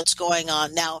be what's going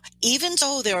on now. Even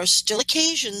though there are still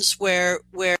occasions where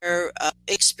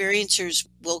experiencers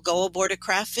will go aboard a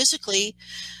craft physically,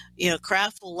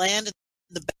 craft will land in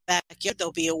the backyard,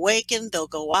 they'll be awakened, they'll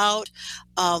go out.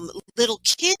 Little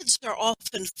kids are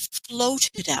often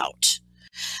floated out.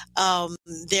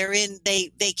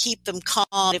 They keep them calm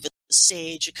at a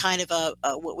stage, a kind of a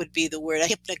what would be the word, a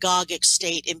hypnagogic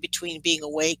state in between being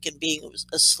awake and being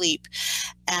asleep.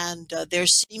 And there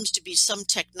seems to be some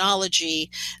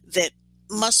technology that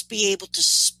must be able to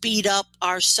speed up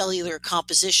our cellular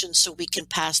composition so we can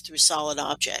pass through solid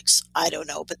objects. I don't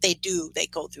know, but they do. They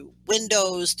go through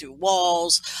windows, through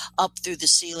walls, up through the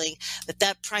ceiling. But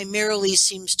that primarily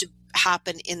seems to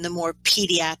happen in the more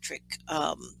pediatric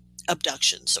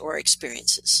abductions or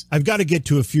experiences. I've got to get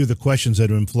to a few of the questions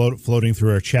that have been floating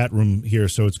through our chat room here,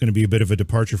 so it's going to be a bit of a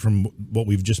departure from what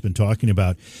we've just been talking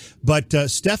about. But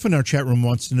Steph in our chat room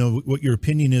wants to know what your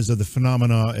opinion is of the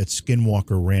phenomena at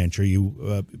Skinwalker Ranch. Are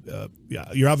you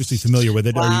you're obviously familiar with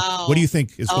it. Wow. What do you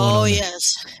think is going on? Oh,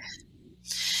 yes.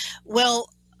 Well,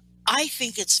 I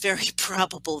think it's very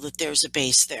probable that there's a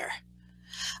base there.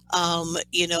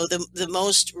 The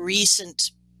most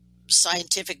recent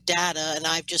scientific data, and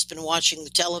I've just been watching the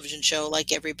television show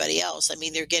like everybody else. I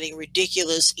mean, they're getting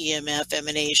ridiculous EMF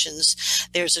emanations.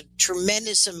 There's a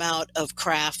tremendous amount of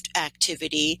craft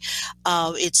activity.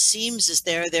 It seems as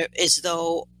though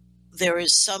there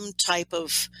is some type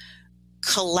of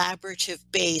collaborative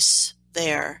base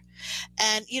there.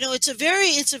 And it's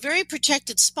a very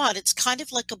protected spot. It's kind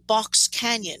of like a box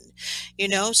canyon,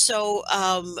 so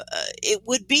it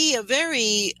would be a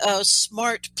very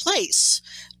smart place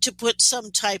to put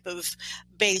some type of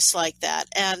base like that.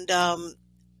 And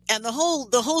the whole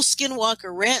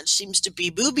Skinwalker Ranch seems to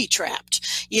be booby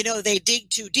trapped. They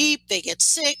dig too deep, they get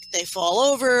sick, they fall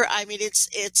over. I mean,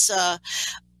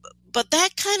 but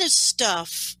that kind of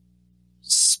stuff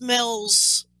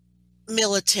smells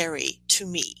military to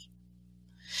me.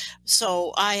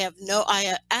 So I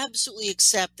absolutely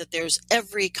accept that there's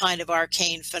every kind of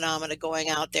arcane phenomena going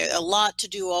out there. A lot to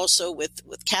do also with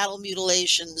cattle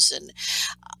mutilations, and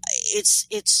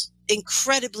it's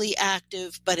incredibly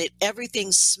active, but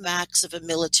everything smacks of a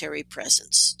military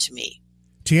presence to me.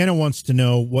 Tiana wants to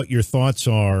know what your thoughts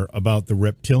are about the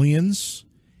reptilians,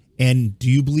 and do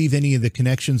you believe any of the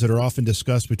connections that are often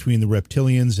discussed between the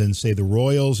reptilians and, say, the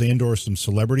royals and or some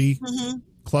celebrity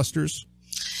clusters?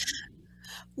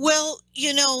 Well,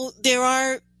 there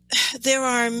are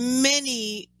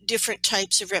many different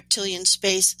types of reptilian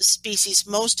species,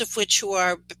 most of which who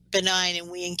are benign,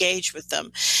 and we engage with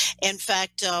them. In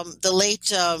fact, the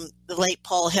late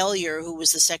Paul Hellyer, who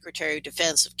was the Secretary of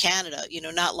Defense of Canada,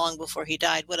 not long before he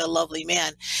died, what a lovely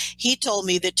man. He told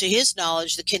me that to his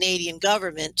knowledge, the Canadian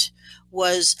government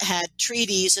had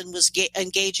treaties and was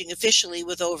engaging officially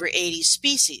with over 80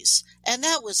 species. And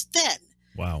that was then.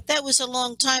 Wow. That was a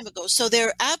long time ago. So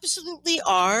there absolutely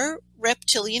are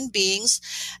reptilian beings.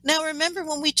 Now, remember,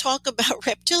 when we talk about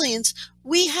reptilians,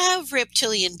 we have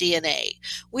reptilian DNA.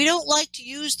 We don't like to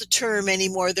use the term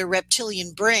anymore, the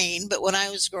reptilian brain, but when I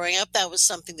was growing up, that was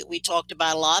something that we talked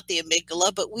about a lot, the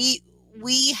amygdala. But we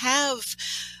have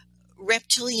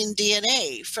reptilian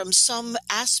DNA from some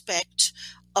aspect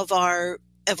of our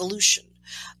evolution.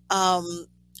 Now,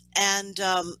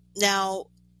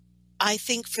 I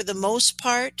think for the most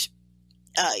part,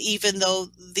 even though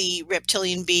the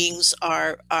reptilian beings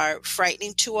are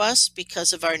frightening to us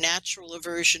because of our natural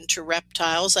aversion to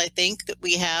reptiles, I think that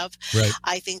we have. Right.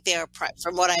 I think they are,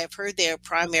 from what I have heard, they are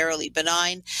primarily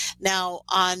benign. Now,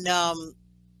 on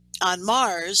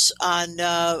Mars,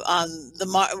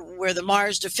 where the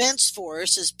Mars Defense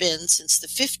Force has been since the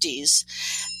 50s,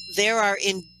 there are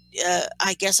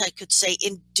I guess I could say,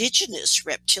 indigenous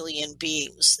reptilian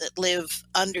beings that live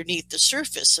underneath the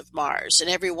surface of Mars. And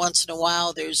every once in a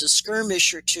while there's a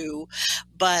skirmish or two,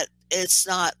 but it's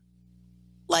not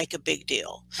like a big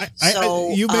deal.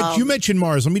 You mentioned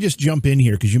Mars. Let me just jump in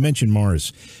here because you mentioned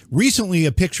Mars. Recently,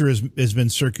 a picture has been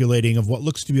circulating of what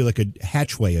looks to be like a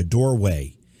hatchway, a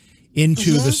doorway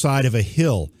into the side of a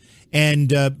hill.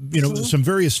 And, some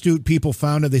very astute people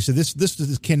found it. They said,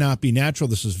 this cannot be natural.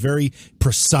 This is very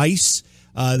precise.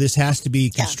 This has to be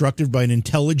constructed by an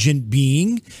intelligent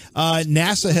being.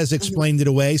 NASA has explained it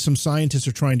away. Some scientists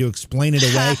are trying to explain it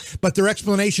away, but their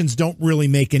explanations don't really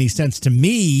make any sense to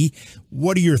me.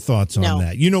 What are your thoughts on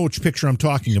that? You know which picture I'm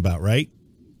talking about, right?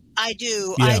 I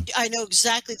do. Yeah. I know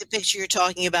exactly the picture you're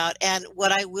talking about. And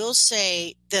what I will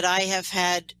say that I have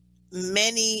had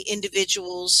many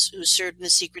individuals who served in the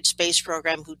secret space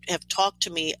program who have talked to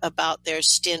me about their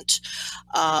stint,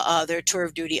 their tour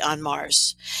of duty on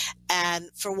Mars. And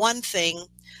for one thing,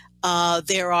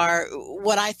 there are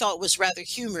what I thought was rather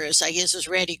humorous. I guess it was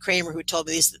Randy Kramer who told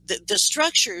me these. The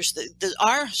structures,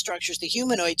 our structures, the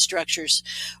humanoid structures,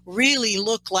 really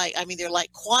look like. I mean, they're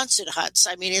like Quonset huts.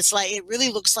 I mean, it really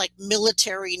looks like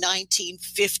military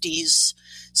 1950s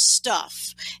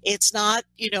stuff. It's not,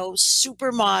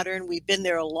 super modern. We've been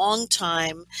there a long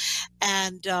time,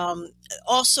 and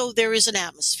also there is an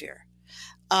atmosphere.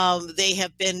 They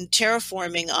have been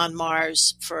terraforming on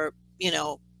Mars for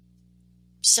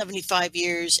 75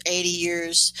 years, 80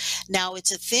 years. Now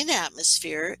it's a thin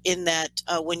atmosphere in that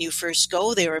when you first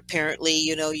go there, apparently,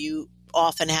 you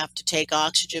often have to take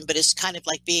oxygen, but it's kind of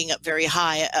like being up very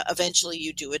high. Eventually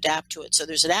you do adapt to it. So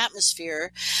there's an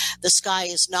atmosphere. The sky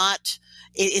is not,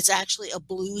 it's actually a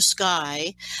blue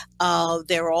sky.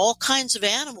 There are all kinds of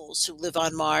animals who live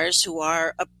on Mars who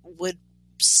would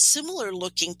similar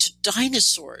looking to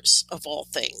dinosaurs of all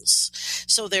things.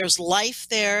 So there's life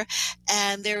there,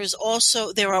 and there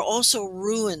are also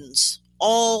ruins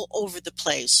all over the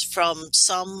place from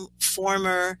some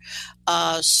former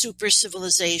super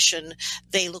civilization.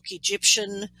 They look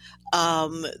Egyptian.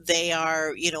 They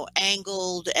are,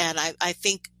 angled, and I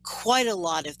think quite a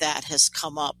lot of that has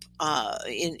come up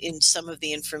in some of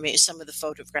the information, some of the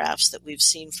photographs that we've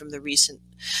seen from the recent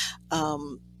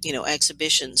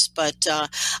exhibitions. But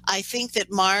I think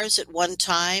that Mars at one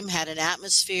time had an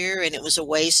atmosphere, and it was a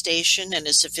way station, and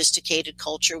a sophisticated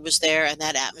culture was there, and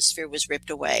that atmosphere was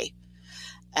ripped away.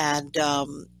 And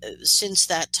since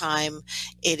that time,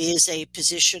 it is a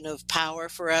position of power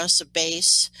for us, a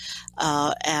base,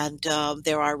 and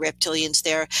there are reptilians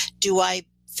there. Do I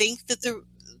think that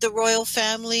the royal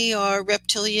family are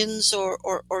reptilians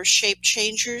or shape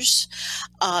changers?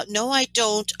 No, I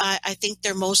don't. I think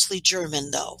they're mostly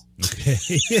German, though. Okay.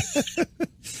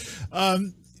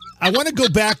 I want to go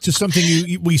back to something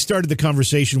we started the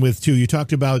conversation with, too. You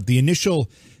talked about the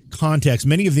initial contacts,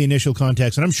 many of the initial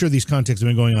contacts, and I'm sure these contacts have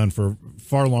been going on for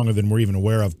far longer than we're even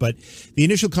aware of, but the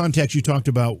initial contacts you talked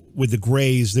about with the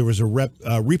Greys, there was a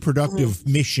reproductive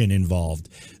mission involved.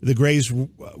 The Greys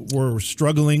were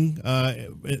struggling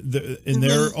in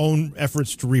their own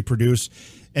efforts to reproduce,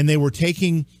 and they were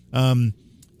taking,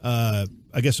 I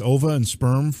guess, ova and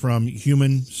sperm from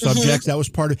human subjects. That was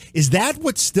part of. Is that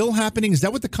what's still happening? Is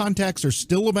that what the contacts are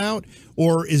still about,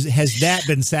 or has that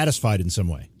been satisfied in some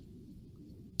way?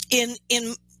 In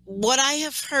what I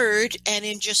have heard, and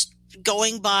in just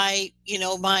going by,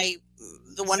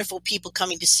 the wonderful people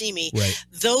coming to see me, right.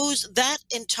 That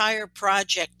entire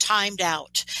project timed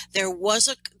out. There was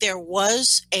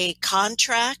a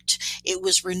contract. It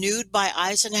was renewed by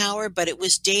Eisenhower, but it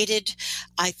was dated,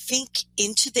 I think,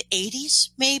 into the 80s,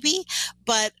 maybe.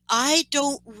 But I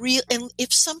don't really. And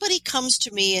if somebody comes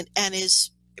to me and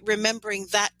is remembering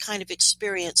that kind of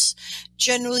experience,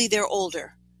 generally they're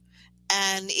older.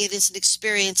 And it is an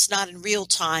experience not in real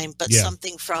time, but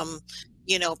something from,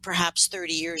 perhaps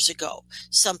 30 years ago,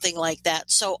 something like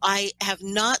that. So I have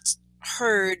not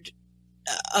heard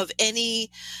of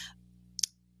any,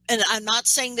 and I'm not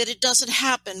saying that it doesn't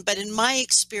happen, but in my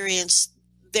experience,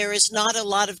 there is not a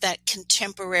lot of that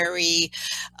contemporary,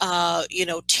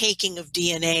 taking of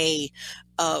DNA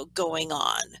going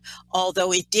on.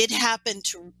 Although it did happen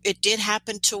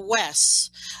to Wes,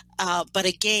 but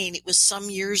again, it was some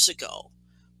years ago.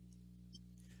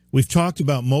 We've talked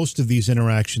about most of these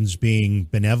interactions being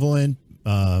benevolent,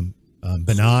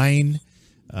 benign,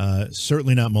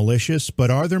 certainly not malicious.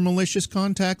 But are there malicious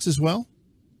contacts as well?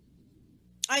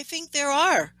 I think there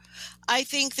are. I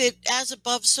think that as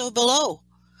above, so below.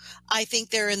 I think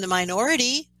they're in the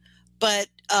minority, but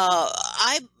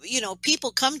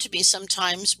people come to me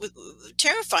sometimes with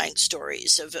terrifying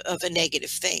stories of a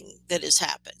negative thing that has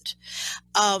happened.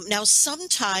 Now,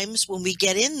 sometimes when we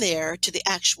get in there to the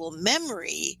actual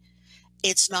memory,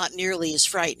 it's not nearly as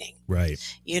frightening. Right.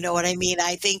 You know what I mean?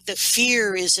 I think the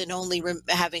fear is in only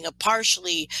having a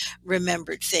partially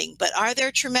remembered thing. But are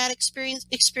there traumatic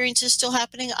experiences still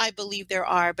happening? I believe there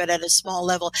are, but at a small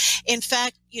level. In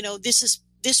fact,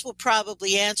 this will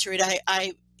probably answer it.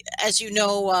 I as you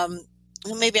know,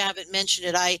 maybe I haven't mentioned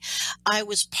it. I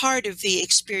was part of the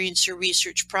Experiencer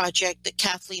Research Project that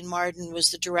Kathleen Marden was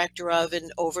the director of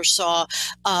and oversaw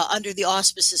under the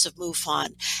auspices of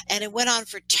MUFON. And it went on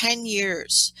for 10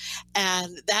 years.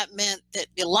 And that meant that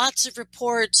lots of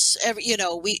reports,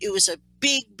 it was a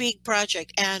big, big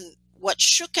project. And what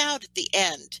shook out at the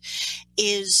end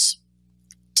is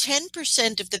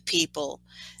 10% of the people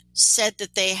said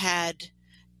that they had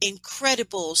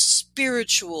incredible,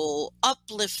 spiritual,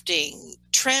 uplifting,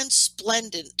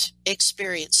 transplendent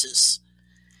experiences.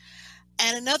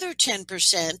 And another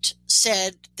 10%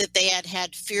 said that they had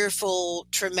had fearful,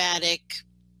 traumatic,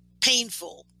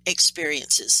 painful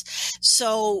experiences.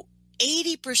 So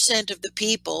 80% of the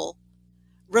people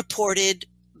reported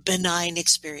benign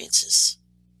experiences.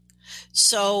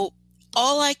 So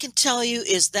all I can tell you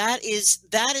is that is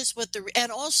what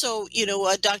and also,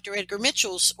 Dr. Edgar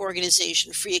Mitchell's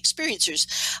organization, Free Experiencers,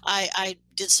 I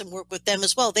did some work with them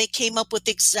as well. They came up with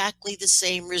exactly the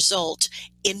same result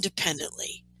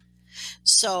independently.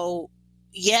 So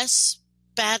yes,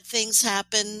 bad things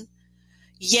happen.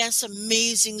 Yes,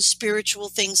 amazing spiritual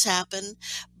things happen,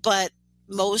 but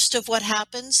most of what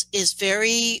happens is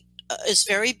very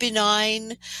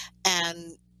benign,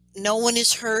 and no one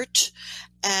is hurt.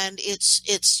 And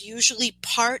it's usually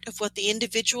part of what the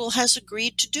individual has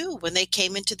agreed to do when they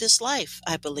came into this life,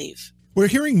 I believe. We're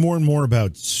hearing more and more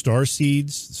about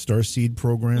starseed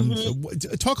programs.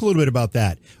 Mm-hmm. Talk a little bit about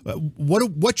that.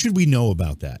 What should we know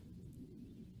about that?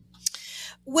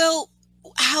 Well,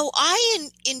 how I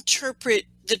interpret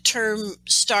the term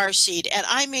starseed, and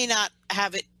I may not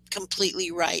have it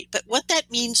completely right, but what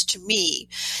that means to me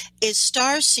is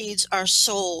starseeds are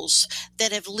souls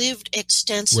that have lived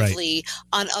extensively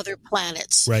on other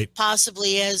planets,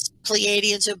 possibly as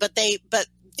Pleiadians, but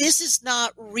this is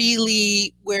not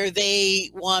really where they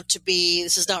want to be.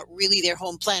 This is not really their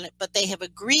home planet, but they have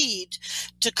agreed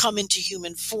to come into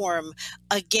human form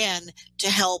again to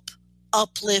help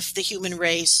uplift the human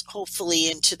race, hopefully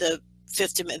into the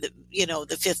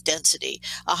fifth density,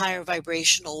 a higher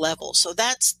vibrational level. So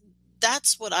that's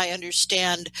what I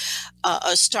understand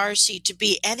a starseed to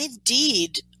be. And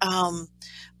indeed,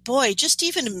 just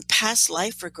even in past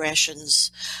life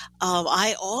regressions,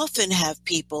 I often have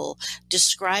people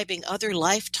describing other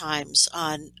lifetimes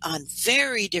on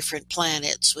very different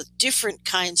planets with different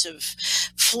kinds of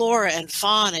flora and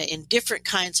fauna in different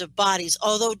kinds of bodies,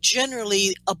 although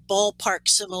generally a ballpark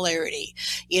similarity,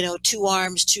 2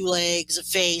 arms, 2 legs, a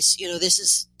face.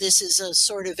 This is a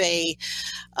sort of a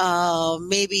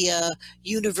maybe a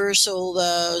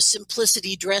universal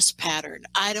simplicity dress pattern.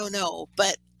 I don't know,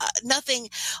 but nothing,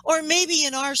 or maybe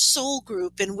in our soul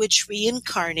group in which we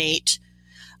incarnate,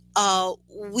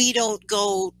 we don't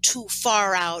go too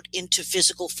far out into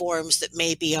physical forms that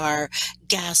maybe are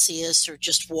gaseous or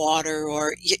just water,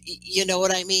 or you know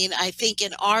what I mean? I think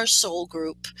in our soul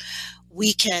group,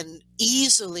 we can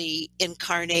easily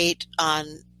incarnate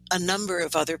on a number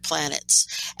of other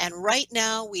planets. And right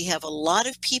now we have a lot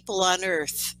of people on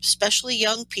Earth, especially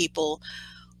young people,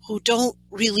 who don't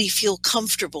really feel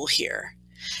comfortable here.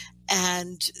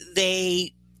 And they're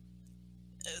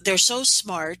so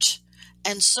smart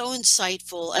and so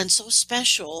insightful and so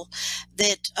special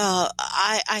that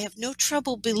I have no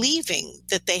trouble believing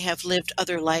that they have lived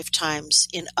other lifetimes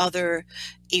in other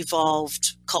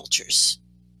evolved cultures.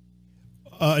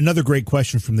 Another great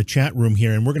question from the chat room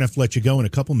here, and we're going to have to let you go in a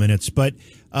couple minutes, but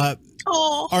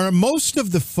are most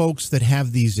of the folks that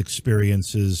have these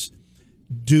experiences,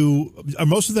 are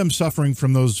most of them suffering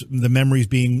from the memories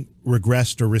being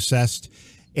regressed or recessed?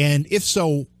 And if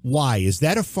so, why? Is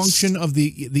that a function of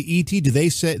the ET? Do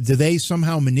they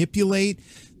somehow manipulate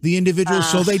the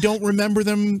individuals so they don't remember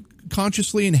them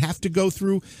consciously and have to go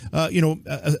through a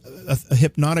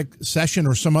hypnotic session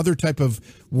or some other type of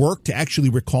work to actually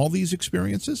recall these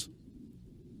experiences?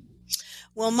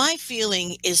 Well, my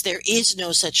feeling is there is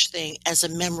no such thing as a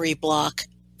memory block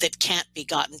that can't be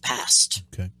gotten past.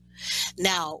 Okay.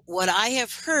 Now, what I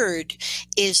have heard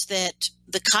is that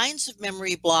the kinds of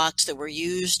memory blocks that were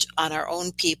used on our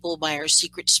own people by our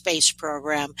secret space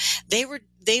program, they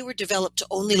were developed to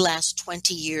only last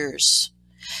 20 years.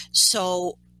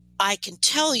 So I can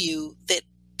tell you that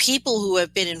people who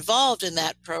have been involved in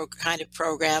that kind of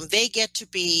program, they get to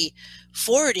be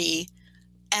 40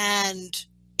 and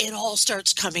it all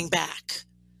starts coming back.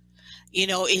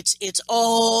 It's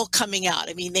all coming out.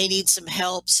 I mean, they need some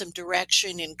help, some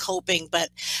direction in coping, but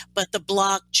the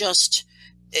block just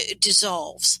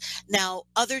dissolves. Now,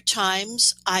 other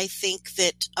times I think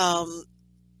that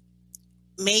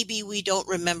maybe we don't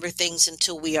remember things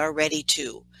until we are ready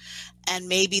to. And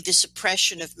maybe the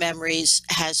suppression of memories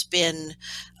has been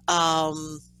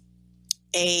a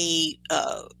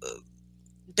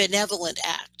benevolent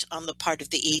act on the part of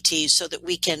the ETs so that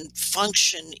we can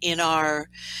function in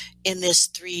this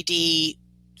 3D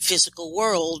physical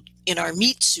world in our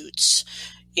meat suits,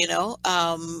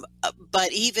 but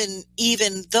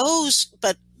even those,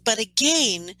 but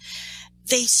again,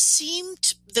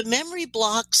 the memory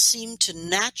blocks seem to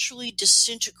naturally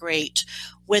disintegrate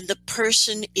when the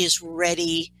person is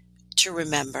ready to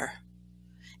remember.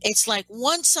 It's like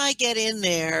once I get in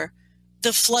there,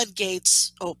 the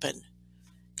floodgates open,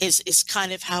 is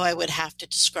kind of how I would have to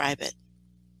describe it.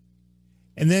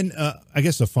 And then I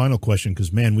guess a final question,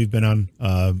 because, man, we've been on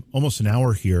almost an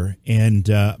hour here. And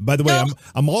by the way,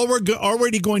 I'm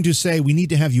already going to say we need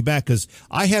to have you back, because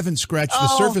I haven't scratched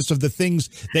the surface of the things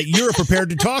that you're prepared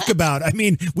to talk about. I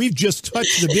mean, we've just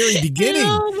touched the very beginning.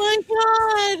 Oh, my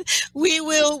God. We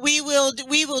will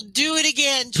do it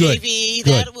again, Good. JV.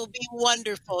 Good. That will be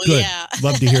wonderful. Good. Yeah.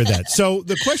 Love to hear that. So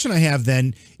the question I have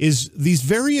then is these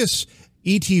various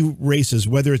ET races,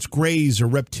 whether it's Greys or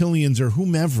reptilians or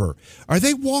whomever, are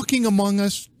they walking among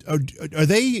us? Are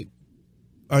they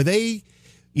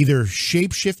either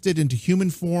shape-shifted into human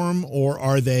form, or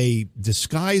are they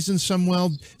disguised in some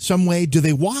way? Do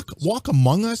they walk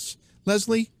among us,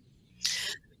 Leslie?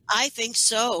 I think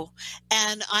so.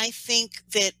 And I think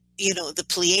that, the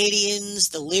Pleiadians,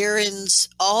 the Lyrans,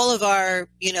 all of our,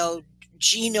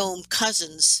 genome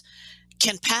cousins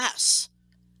can pass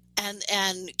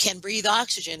and can breathe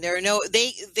oxygen.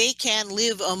 They can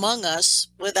live among us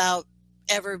without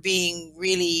ever being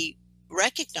really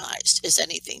recognized as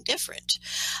anything different.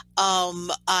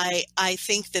 I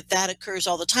think that occurs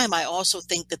all the time. I also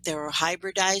think that there are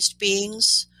hybridized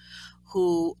beings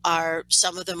who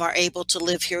some of them are able to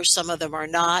live here, some of them are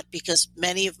not, because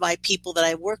many of my people that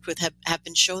I worked with have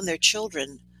been shown their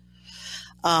children.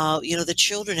 The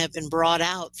children have been brought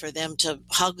out for them to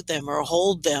hug them or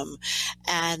hold them.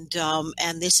 And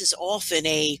this is often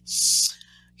a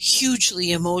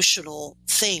hugely emotional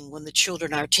thing when the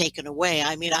children are taken away.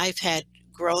 I mean, I've had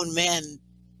grown men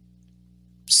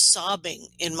sobbing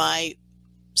in my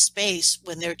space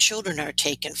when their children are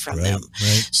taken from them.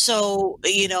 Right. So,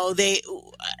 they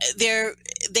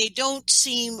don't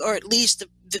seem, or at least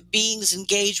the beings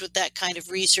engaged with that kind of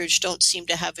research don't seem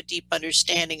to have a deep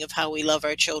understanding of how we love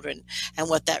our children and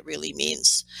what that really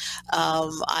means.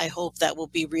 I hope that will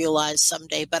be realized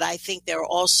someday. But I think there are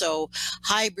also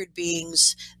hybrid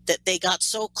beings that they got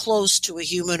so close to a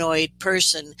humanoid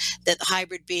person that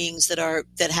hybrid beings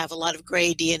that have a lot of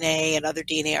gray DNA and other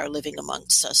DNA are living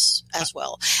amongst us as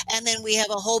well. And then we have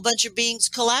a whole bunch of beings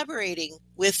collaborating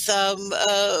with the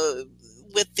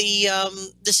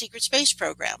secret space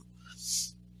program.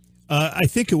 I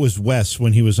think it was Wes,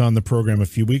 when he was on the program a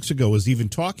few weeks ago, was even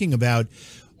talking about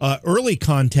early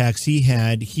contacts he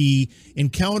had. He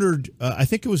encountered, I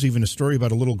think it was even a story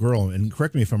about a little girl, and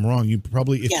correct me if I'm wrong, you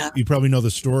probably know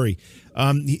the story.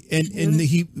 One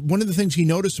of the things he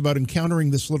noticed about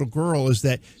encountering this little girl is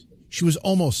that she was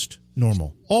almost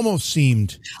normal, almost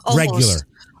seemed regular.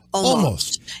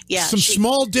 Almost. Yeah. Some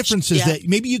small differences that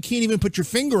maybe you can't even put your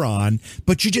finger on,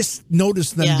 but you just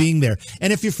notice them being there.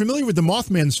 And if you're familiar with the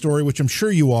Mothman story, which I'm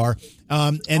sure you are,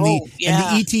 and the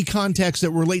ET contacts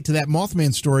that relate to that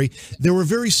Mothman story, there were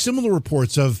very similar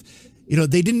reports of,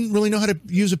 they didn't really know how to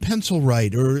use a pencil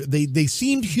right, or they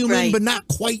seemed human, but not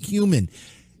quite human.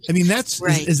 I mean,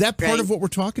 is that part of what we're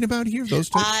talking about here? Those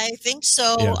types? I think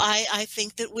so. Yeah. I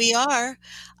think that we are.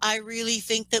 I really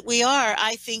think that we are.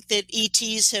 I think that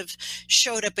ETs have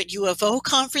showed up at UFO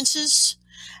conferences,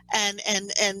 and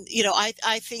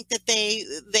I think that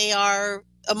they are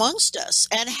amongst us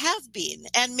and have been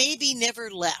and maybe never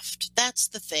left. That's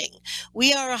the thing.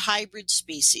 We are a hybrid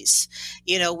species.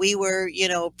 We were,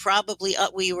 probably,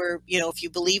 if you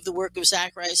believe the work of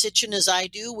Zecharia Sitchin as I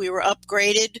do, we were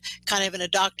upgraded kind of in a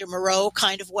Dr. Moreau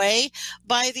kind of way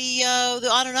by the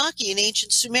Anunnaki in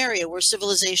ancient Sumeria, where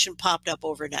civilization popped up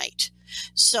overnight.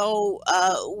 So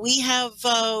we are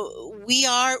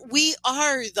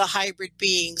the hybrid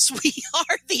beings. We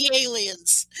are the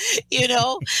aliens.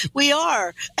 We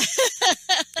are.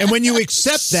 And when you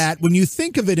accept that, when you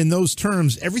think of it in those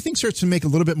terms, everything starts to make a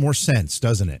little bit more sense,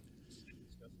 doesn't it?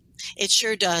 It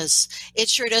sure does. It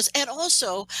sure does. And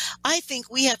also, I think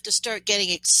we have to start getting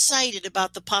excited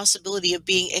about the possibility of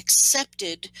being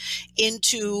accepted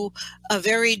into a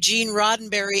very Gene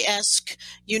Roddenberry-esque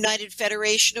United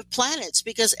Federation of Planets,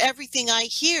 because everything I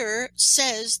hear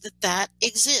says that that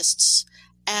exists.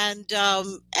 And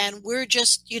we're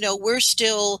just, we're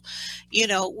still in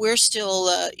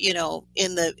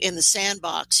the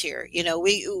sandbox here.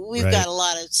 We've Right. got a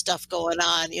lot of stuff going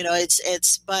on,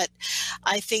 but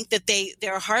I think that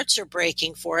their hearts are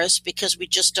breaking for us because we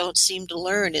just don't seem to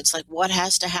learn. It's like, what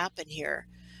has to happen here?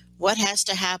 What has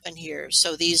to happen here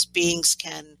so these beings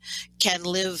can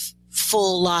live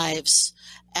full lives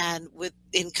and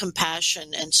in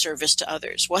compassion and service to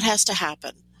others? What has to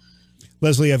happen?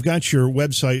 Leslie, I've got your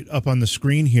website up on the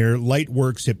screen here,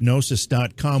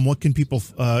 lightworkshypnosis.com. What can people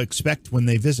expect when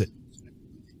they visit?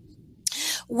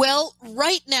 Well,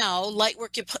 right now,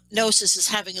 Lightwork Hypnosis is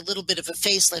having a little bit of a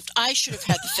facelift. I should have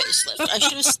had the facelift.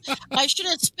 I should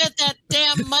have spent that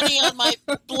damn money on my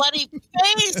bloody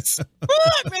face. Ooh,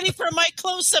 I'm ready for my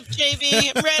close-up,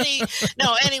 JV. I'm ready.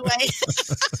 No, anyway.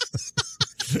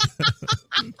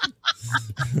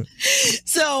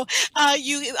 So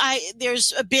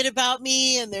there's a bit about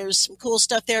me and there's some cool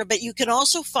stuff there, but you can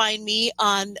also find me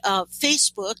on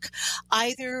Facebook,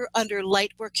 either under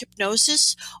Lightwork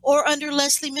Hypnosis or under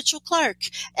Leslie Mitchell Clark.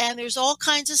 And there's all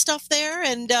kinds of stuff there,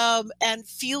 and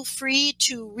feel free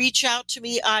to reach out to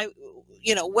me.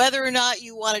 Whether or not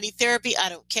you want any therapy, I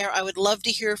don't care. I would love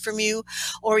to hear from you,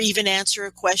 or even answer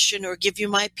a question or give you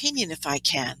my opinion if I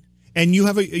can. And you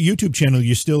have a YouTube channel.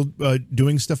 You still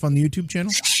doing stuff on the YouTube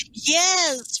channel?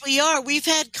 Yes, we are. We've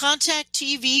had Contact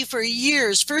TV for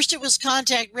years. First it was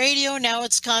Contact Radio. Now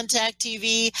it's Contact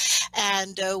TV.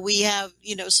 And we have,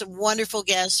 some wonderful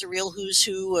guests, a real who's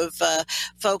who of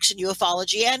folks in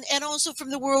ufology and also from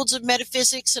the worlds of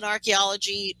metaphysics and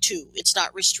archaeology too. It's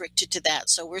not restricted to that.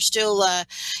 So we're still,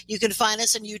 you can find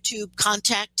us on YouTube,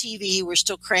 Contact TV. We're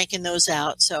still cranking those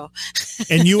out. So.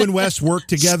 And you and Wes work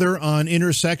together on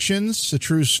Intersections, A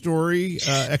True Story,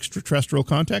 Extraterrestrial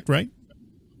Contact, right?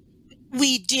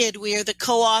 We did. We are the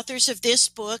co-authors of this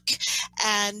book,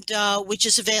 and which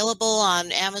is available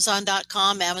on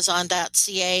Amazon.com,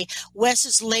 Amazon.ca.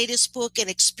 Wes's latest book, An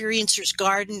Experiencer's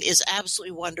Garden, is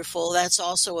absolutely wonderful. That's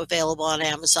also available on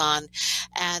Amazon.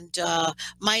 And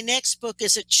my next book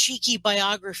is a cheeky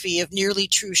biography of nearly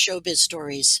true showbiz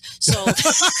stories. So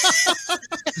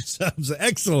sounds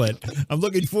excellent. I'm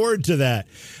looking forward to that.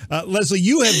 Leslie,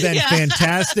 you have been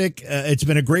fantastic. It's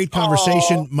been a great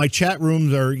conversation. My chat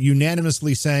rooms are unanimously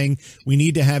saying we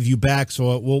need to have you back,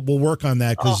 so we'll work on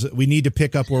that because we need to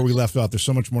pick up where we left off. There's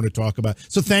so much more to talk about.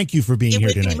 So thank you for being here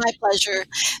tonight. It would be my pleasure.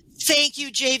 Thank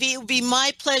you, JV. It would be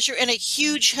my pleasure, and a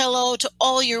huge hello to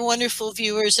all your wonderful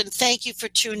viewers, and thank you for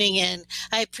tuning in.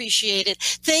 I appreciate it.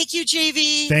 Thank you,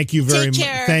 JV. Thank you very much.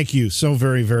 Thank you so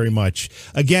very, very much.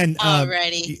 Again,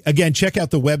 check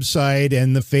out the website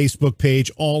and the Facebook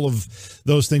page, all of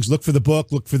those things. Look for the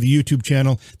book, look for the YouTube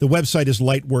channel. The website is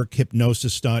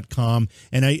lightworkhypnosis.com,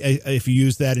 and if you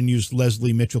use that and use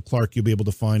Leslie Mitchell Clark, you'll be able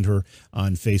to find her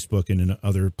on Facebook and in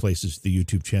other places, the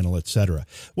YouTube channel, etc.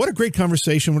 What a great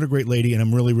conversation. What a great lady, and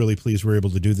I'm really, really pleased we're able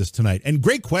to do this tonight. And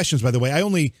great questions, by the way. I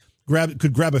only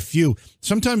could grab a few.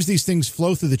 Sometimes these things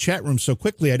flow through the chat room so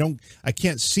quickly I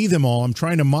can't see them all. I'm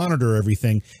trying to monitor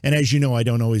everything, and as you know, I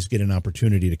don't always get an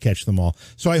opportunity to catch them all.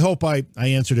 So I hope I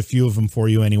answered a few of them for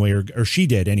you anyway, or she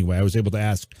did anyway. I was able to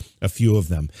ask a few of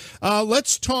them.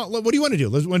 Let's talk. What do you want to do?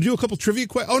 Want to do a couple trivia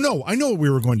questions? Oh no, I know what we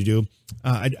were going to do.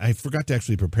 I forgot to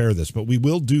actually prepare this, but we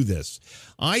will do this.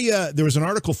 There was an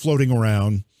article floating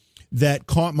around that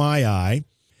caught my eye,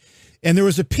 and there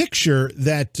was a picture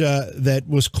that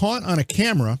was caught on a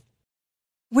camera.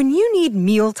 When you need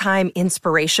mealtime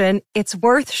inspiration, it's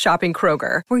worth shopping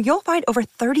Kroger, where you'll find over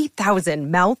 30,000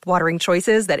 mouth-watering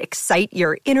choices that excite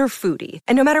your inner foodie.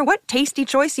 And no matter what tasty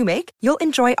choice you make, you'll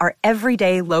enjoy our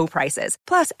everyday low prices,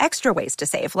 plus extra ways to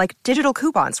save, like digital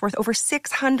coupons worth over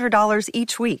 $600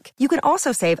 each week. You can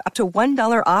also save up to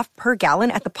 $1 off per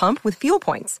gallon at the pump with fuel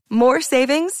points. More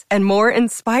savings and more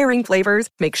inspiring flavors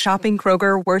make shopping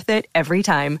Kroger worth it every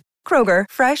time. Kroger,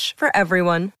 fresh for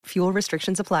everyone. Fuel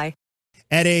restrictions apply.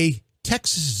 At a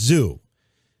Texas zoo.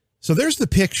 So there's the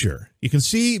picture. You can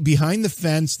see behind the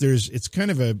fence, it's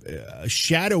kind of a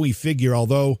shadowy figure,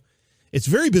 although it's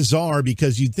very bizarre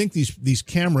because you'd think these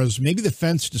cameras, maybe the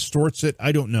fence distorts it,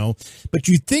 I don't know, but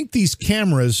you'd think these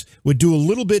cameras would do a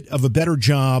little bit of a better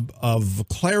job of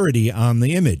clarity on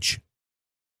the image.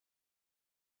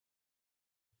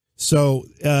 So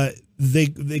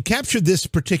they captured this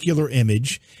particular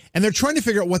image, and they're trying to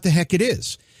figure out what the heck it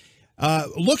is.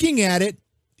 Looking at it,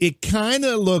 it kind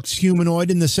of looks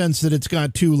humanoid in the sense that it's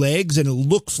got two legs and it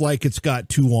looks like it's got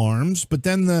two arms, but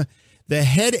then the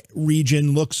head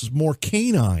region looks more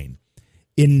canine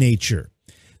in nature.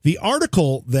 The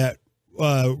article that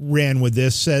ran with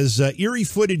this says eerie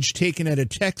footage taken at a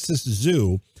Texas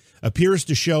zoo appears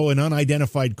to show an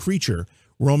unidentified creature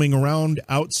roaming around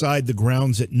outside the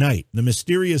grounds at night. The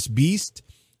mysterious beast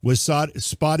was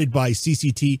spotted by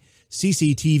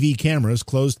CCTV cameras,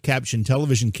 closed caption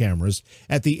television cameras,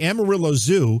 at the Amarillo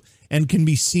Zoo and can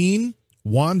be seen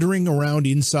wandering around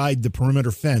inside the perimeter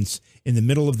fence in the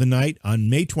middle of the night on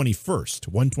May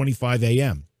 21st, 1:25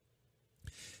 a.m.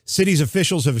 City's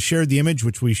officials have shared the image,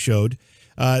 which we showed.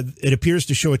 It appears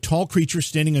to show a tall creature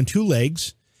standing on two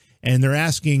legs, and they're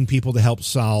asking people to help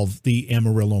solve the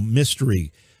Amarillo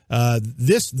mystery.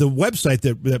 The website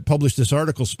that published this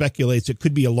article speculates it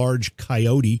could be a large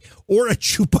coyote or a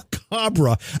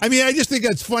chupacabra. I mean, I just think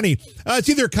that's funny. It's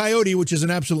either a coyote, which is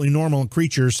an absolutely normal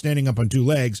creature standing up on two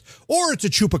legs, or it's a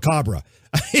chupacabra.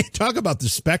 Talk about the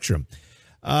spectrum.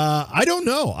 I don't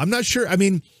know. I'm not sure. I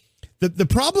mean, the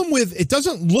problem with it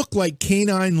doesn't look like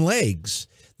canine legs.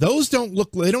 Those don't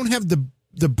look. They don't have the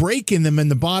break in them in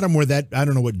the bottom where that, I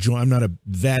don't know what joint, I'm not a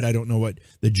vet, I don't know what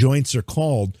the joints are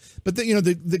called, but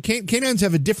the canines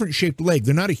have a different shaped leg.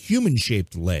 They're not a human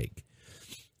shaped leg.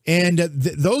 And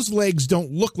those legs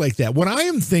don't look like that. What I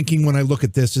am thinking when I look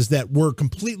at this is that we're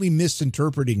completely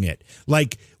misinterpreting it.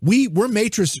 Like we're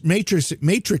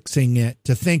matrixing it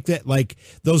to think that like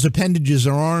those appendages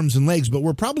are arms and legs, but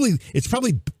it's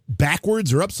probably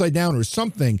backwards or upside down or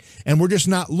something. And we're just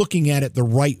not looking at it the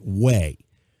right way.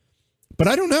 But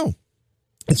I don't know.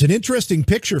 It's an interesting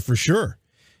picture for sure.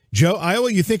 Joe,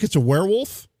 Iowa, you think it's a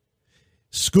werewolf?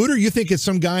 Scooter, you think it's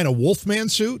some guy in a Wolfman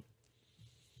suit?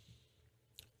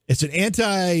 It's an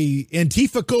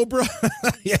Antifa cobra?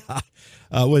 Yeah.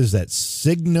 What is that?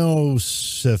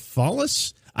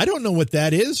 Cynocephalus? I don't know what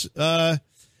that is.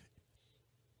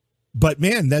 But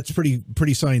man, that's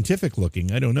pretty scientific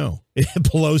looking. I don't know.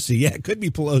 Pelosi. Yeah, it could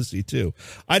be Pelosi too.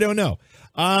 I don't know.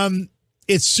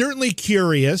 It's certainly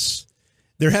curious.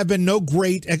 There have been no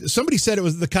great. Somebody said it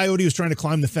was the coyote was trying to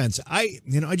climb the fence. I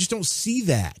just don't see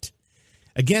that.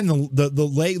 Again,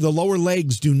 the lower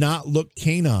legs do not look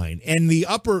canine, and the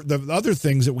other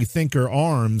things that we think are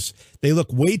arms, they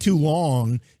look way too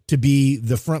long to be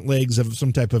the front legs of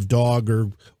some type of dog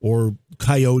or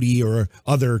coyote or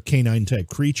other canine type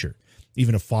creature,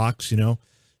 even a fox. So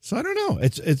I don't know.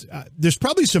 It's there's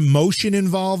probably some motion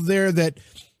involved there that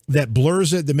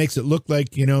blurs it, that makes it look like,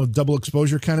 double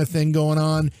exposure kind of thing going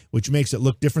on, which makes it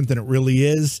look different than it really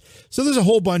is. So there's a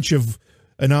whole bunch of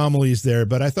anomalies there,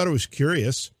 but I thought it was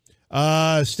curious.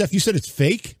 Steph, you said it's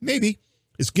fake? Maybe.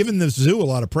 It's given the zoo a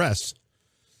lot of press.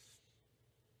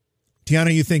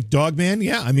 Tiana, you think Dogman?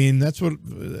 Yeah, I mean, that's what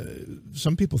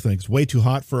some people think. It's way too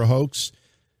hot for a hoax.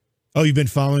 Oh, you've been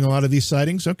following a lot of these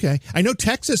sightings? Okay. I know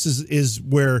Texas is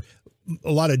where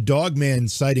a lot of Dogman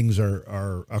sightings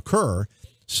occur.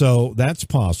 So that's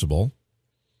possible.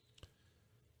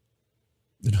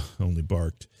 It only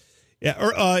barked. Yeah,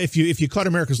 or if you caught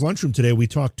America's Lunchroom today, we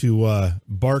talked to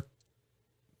Bark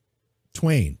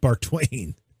Twain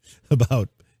about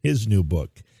his new book.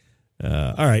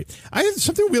 All right. I have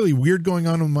something really weird going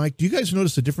on with Mike. Do you guys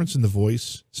notice a difference in the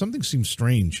voice? Something seems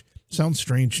strange. Sounds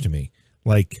strange to me.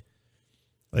 Like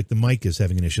the mic is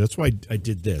having an issue. That's why I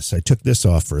did this. I took this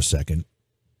off for a second,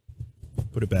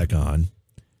 put it back on.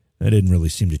 That didn't really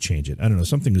seem to change it. I don't know.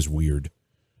 Something is weird.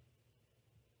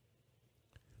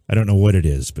 I don't know what it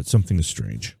is, but something is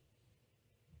strange.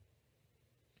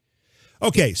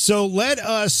 Okay, so let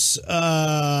us...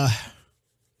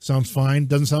 sounds fine.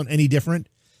 Doesn't sound any different.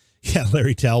 Yeah,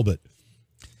 Larry Talbot.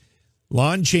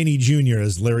 Lon Chaney Jr.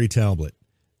 as Larry Talbot.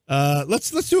 Let's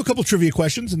do a couple trivia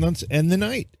questions and let's end the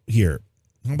night here.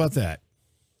 How about that?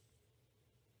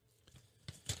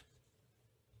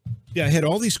 Yeah, I had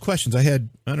all these questions. I had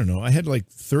like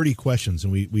 30 questions,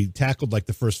 and we tackled like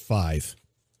the first 5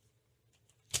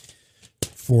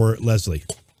 for Leslie.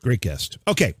 Great guest.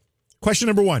 Okay, question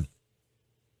number 1.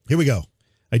 Here we go.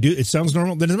 It sounds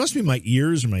normal. Then it must be my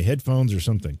ears or my headphones or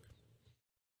something.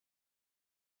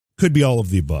 Could be all of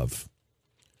the above.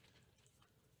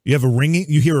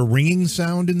 You hear a ringing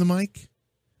sound in the mic?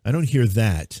 I don't hear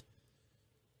that.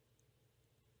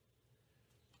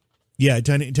 Yeah,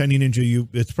 Tiny Ninja,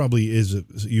 it probably is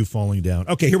you falling down.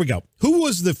 Okay, here we go. Who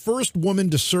was the first woman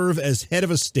to serve as head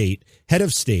of state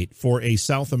for a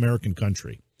South American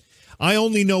country? I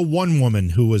only know one woman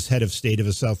who was head of state of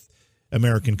a South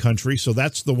American country, so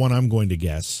that's the one I'm going to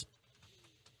guess.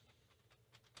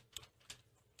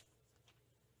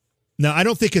 Now, I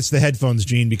don't think it's the headphones,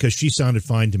 Gene, because she sounded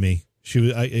fine to me. She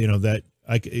was,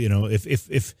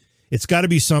 If it's got to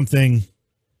be something,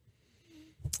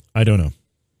 I don't know.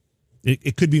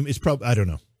 It could be. It's probably. I don't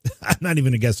know. I'm not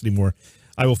even a guess anymore.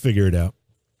 I will figure it out.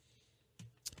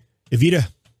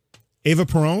 Eva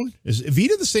Perón? Is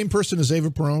Evita the same person as Eva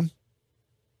Perón?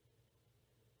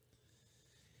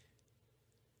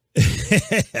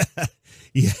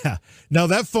 Yeah. No,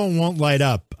 that phone won't light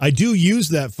up. I do use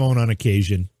that phone on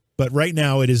occasion, but right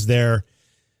now it is there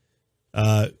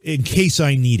in case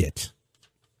I need it.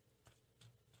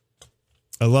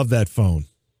 I love that phone.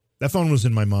 That phone was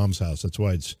in my mom's house. That's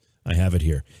why I have it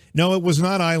here. No, it was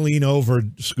not Eileen Over,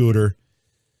 Scooter.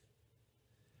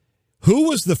 Who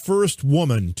was the first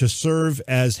woman to serve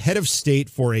as head of state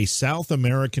for a South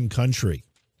American country?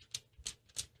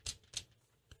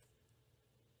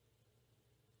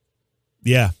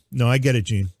 Yeah, no, I get it,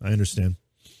 Gene. I understand.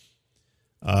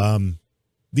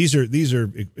 These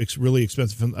are really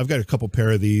expensive. I've got a couple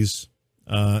pair of these.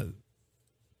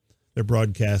 They're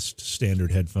broadcast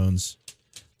standard headphones.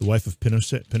 The wife of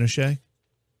Pinochet.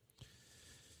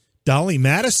 Dolly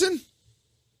Madison?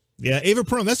 Yeah, Eva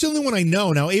Perón. That's the only one I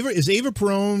know. Now, is Eva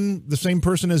Perón the same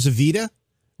person as Evita?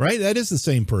 Right? That is the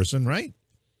same person, right?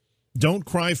 Don't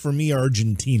Cry for Me,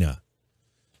 Argentina.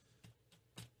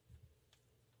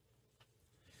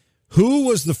 Who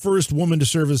was the first woman to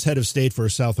serve as head of state for a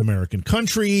South American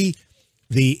country?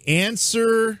 The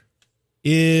answer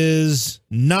is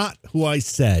not who I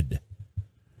said.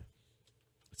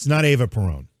 It's not Eva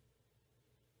Perón.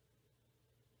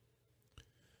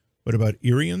 What about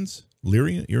Irians?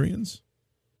 Irians?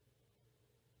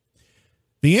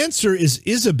 The answer is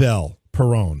Isabel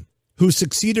Perón, who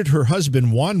succeeded her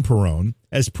husband Juan Perón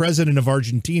as president of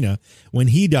Argentina when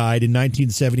he died in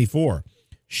 1974.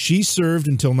 She served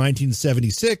until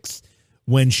 1976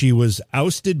 when she was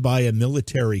ousted by a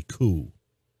military coup.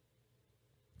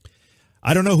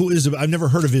 I don't know who Isabel. I've never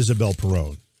heard of Isabel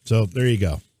Perón. So there you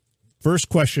go. First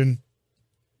question,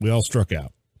 we all struck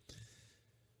out.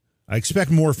 I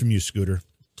expect more from you, Scooter.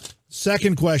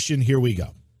 Second question, here we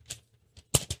go.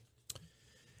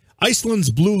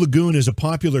 Iceland's Blue Lagoon is a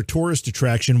popular tourist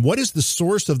attraction. What is the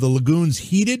source of the lagoon's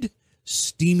heated,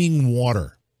 steaming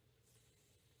water?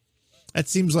 That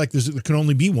seems like there can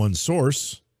only be one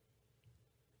source.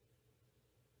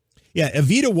 Yeah,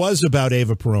 Evita was about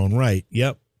Eva Perón, right?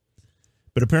 Yep.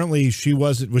 But apparently she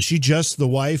wasn't. Was she just the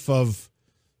wife of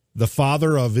the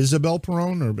father of Isabel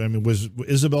Perón? Or, I mean, was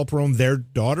Isabel Perón their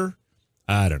daughter?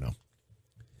 I don't know.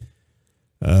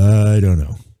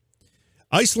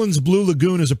 Iceland's Blue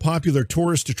Lagoon is a popular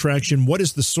tourist attraction. What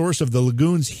is the source of the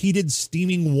lagoon's heated,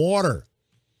 steaming water?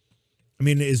 I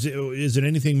mean, is it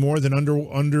anything more than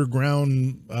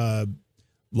underground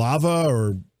lava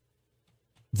or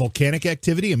volcanic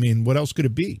activity? I mean, what else could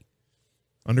it be?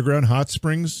 Underground hot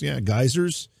springs? Yeah,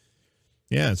 geysers?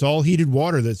 Yeah, it's all heated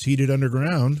water that's heated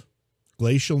underground.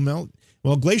 Glacial melt?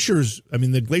 Well, glaciers, I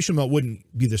mean, the glacial melt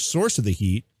wouldn't be the source of the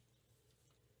heat.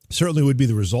 Certainly would be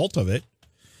the result of it.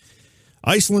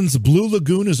 Iceland's Blue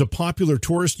Lagoon is a popular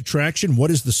tourist attraction. What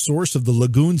is the source of the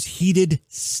lagoon's heated,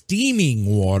 steaming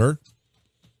water?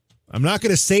 I'm not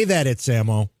going to say that it's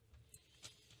ammo.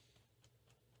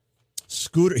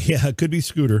 Scooter. Yeah, it could be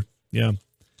Scooter. Yeah,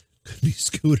 could be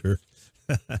Scooter.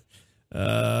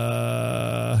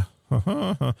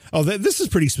 This is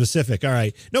pretty specific. All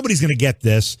right. Nobody's going to get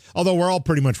this, although we're all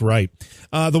pretty much right.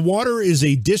 The water is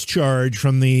a discharge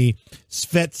from the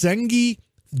Svetsengi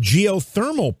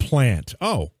geothermal plant.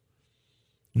 Oh,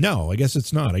 no, I guess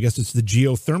it's not. I guess it's the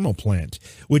geothermal plant,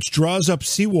 which draws up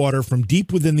seawater from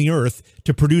deep within the earth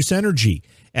to produce energy.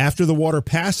 After the water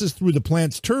passes through the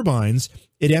plant's turbines,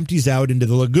 it empties out into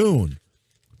the lagoon.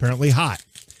 Apparently hot.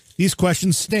 These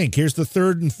questions stink. Here's the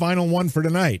third and final one for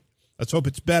tonight. Let's hope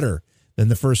it's better than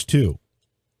the first two.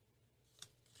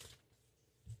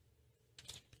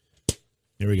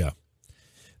 Here we go.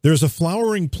 There's a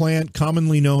flowering plant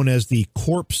commonly known as the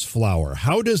corpse flower.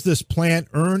 How does this plant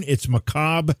earn its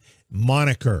macabre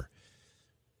moniker?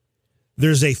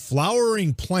 There's a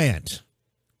flowering plant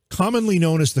commonly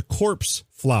known as the corpse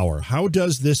flower. How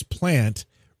does this plant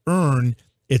earn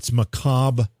its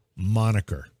macabre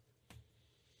moniker?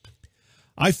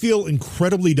 I feel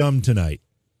incredibly dumb tonight.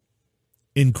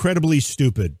 Incredibly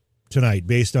stupid tonight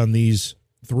based on these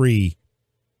three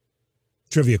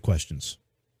trivia questions.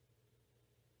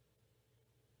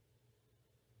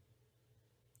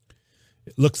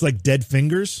 It looks like dead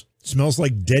fingers. Smells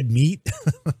like dead meat.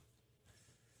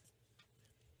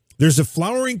 There's a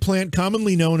flowering plant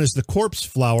commonly known as the corpse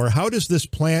flower. How does this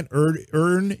plant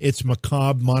earn its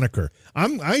macabre moniker? I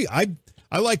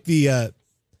like the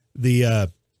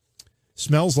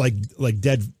smells like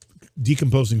dead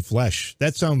decomposing flesh.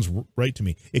 That sounds right to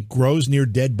me. It grows near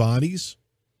dead bodies.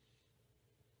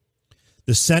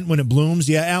 The scent when it blooms.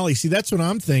 Yeah, Allie, see, that's what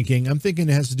I'm thinking. I'm thinking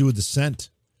it has to do with the scent.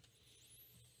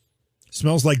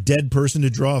 Smells like dead person to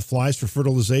draw flies for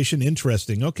fertilization.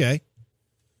 Interesting. Okay.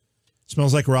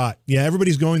 Smells like rot. Yeah,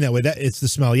 everybody's going that way. It's the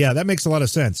smell. Yeah, that makes a lot of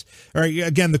sense. All right,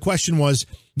 again, the question was,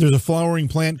 there's a flowering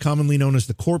plant commonly known as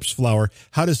the corpse flower.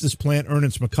 How does this plant earn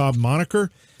its macabre moniker?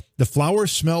 The flower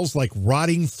smells like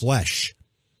rotting flesh.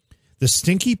 The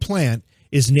stinky plant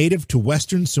is native to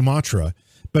Western Sumatra,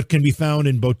 but can be found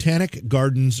in botanic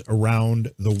gardens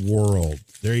around the world.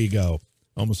 There you go.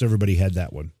 Almost everybody had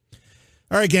that one.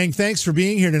 All right, gang, thanks for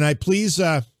being here tonight. Please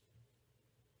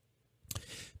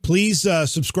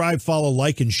subscribe, follow,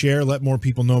 like, and share. Let more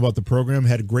people know about the program.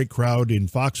 Had a great crowd in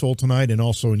Foxhole tonight and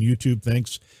also on YouTube.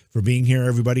 Thanks for being here,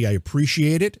 everybody. I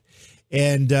appreciate it.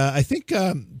 And I think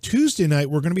Tuesday night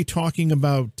we're going to be talking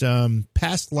about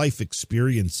past life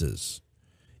experiences,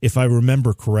 if I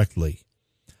remember correctly.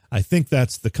 I think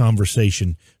that's the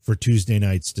conversation for Tuesday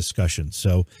night's discussion.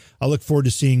 So I look forward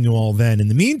to seeing you all then. In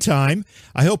the meantime,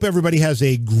 I hope everybody has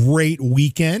a great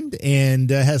weekend and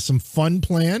has some fun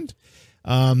planned.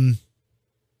 Because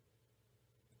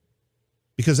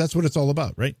that's what it's all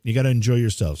about, right? You got to enjoy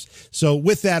yourselves. So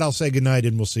with that, I'll say goodnight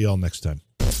and we'll see you all next time.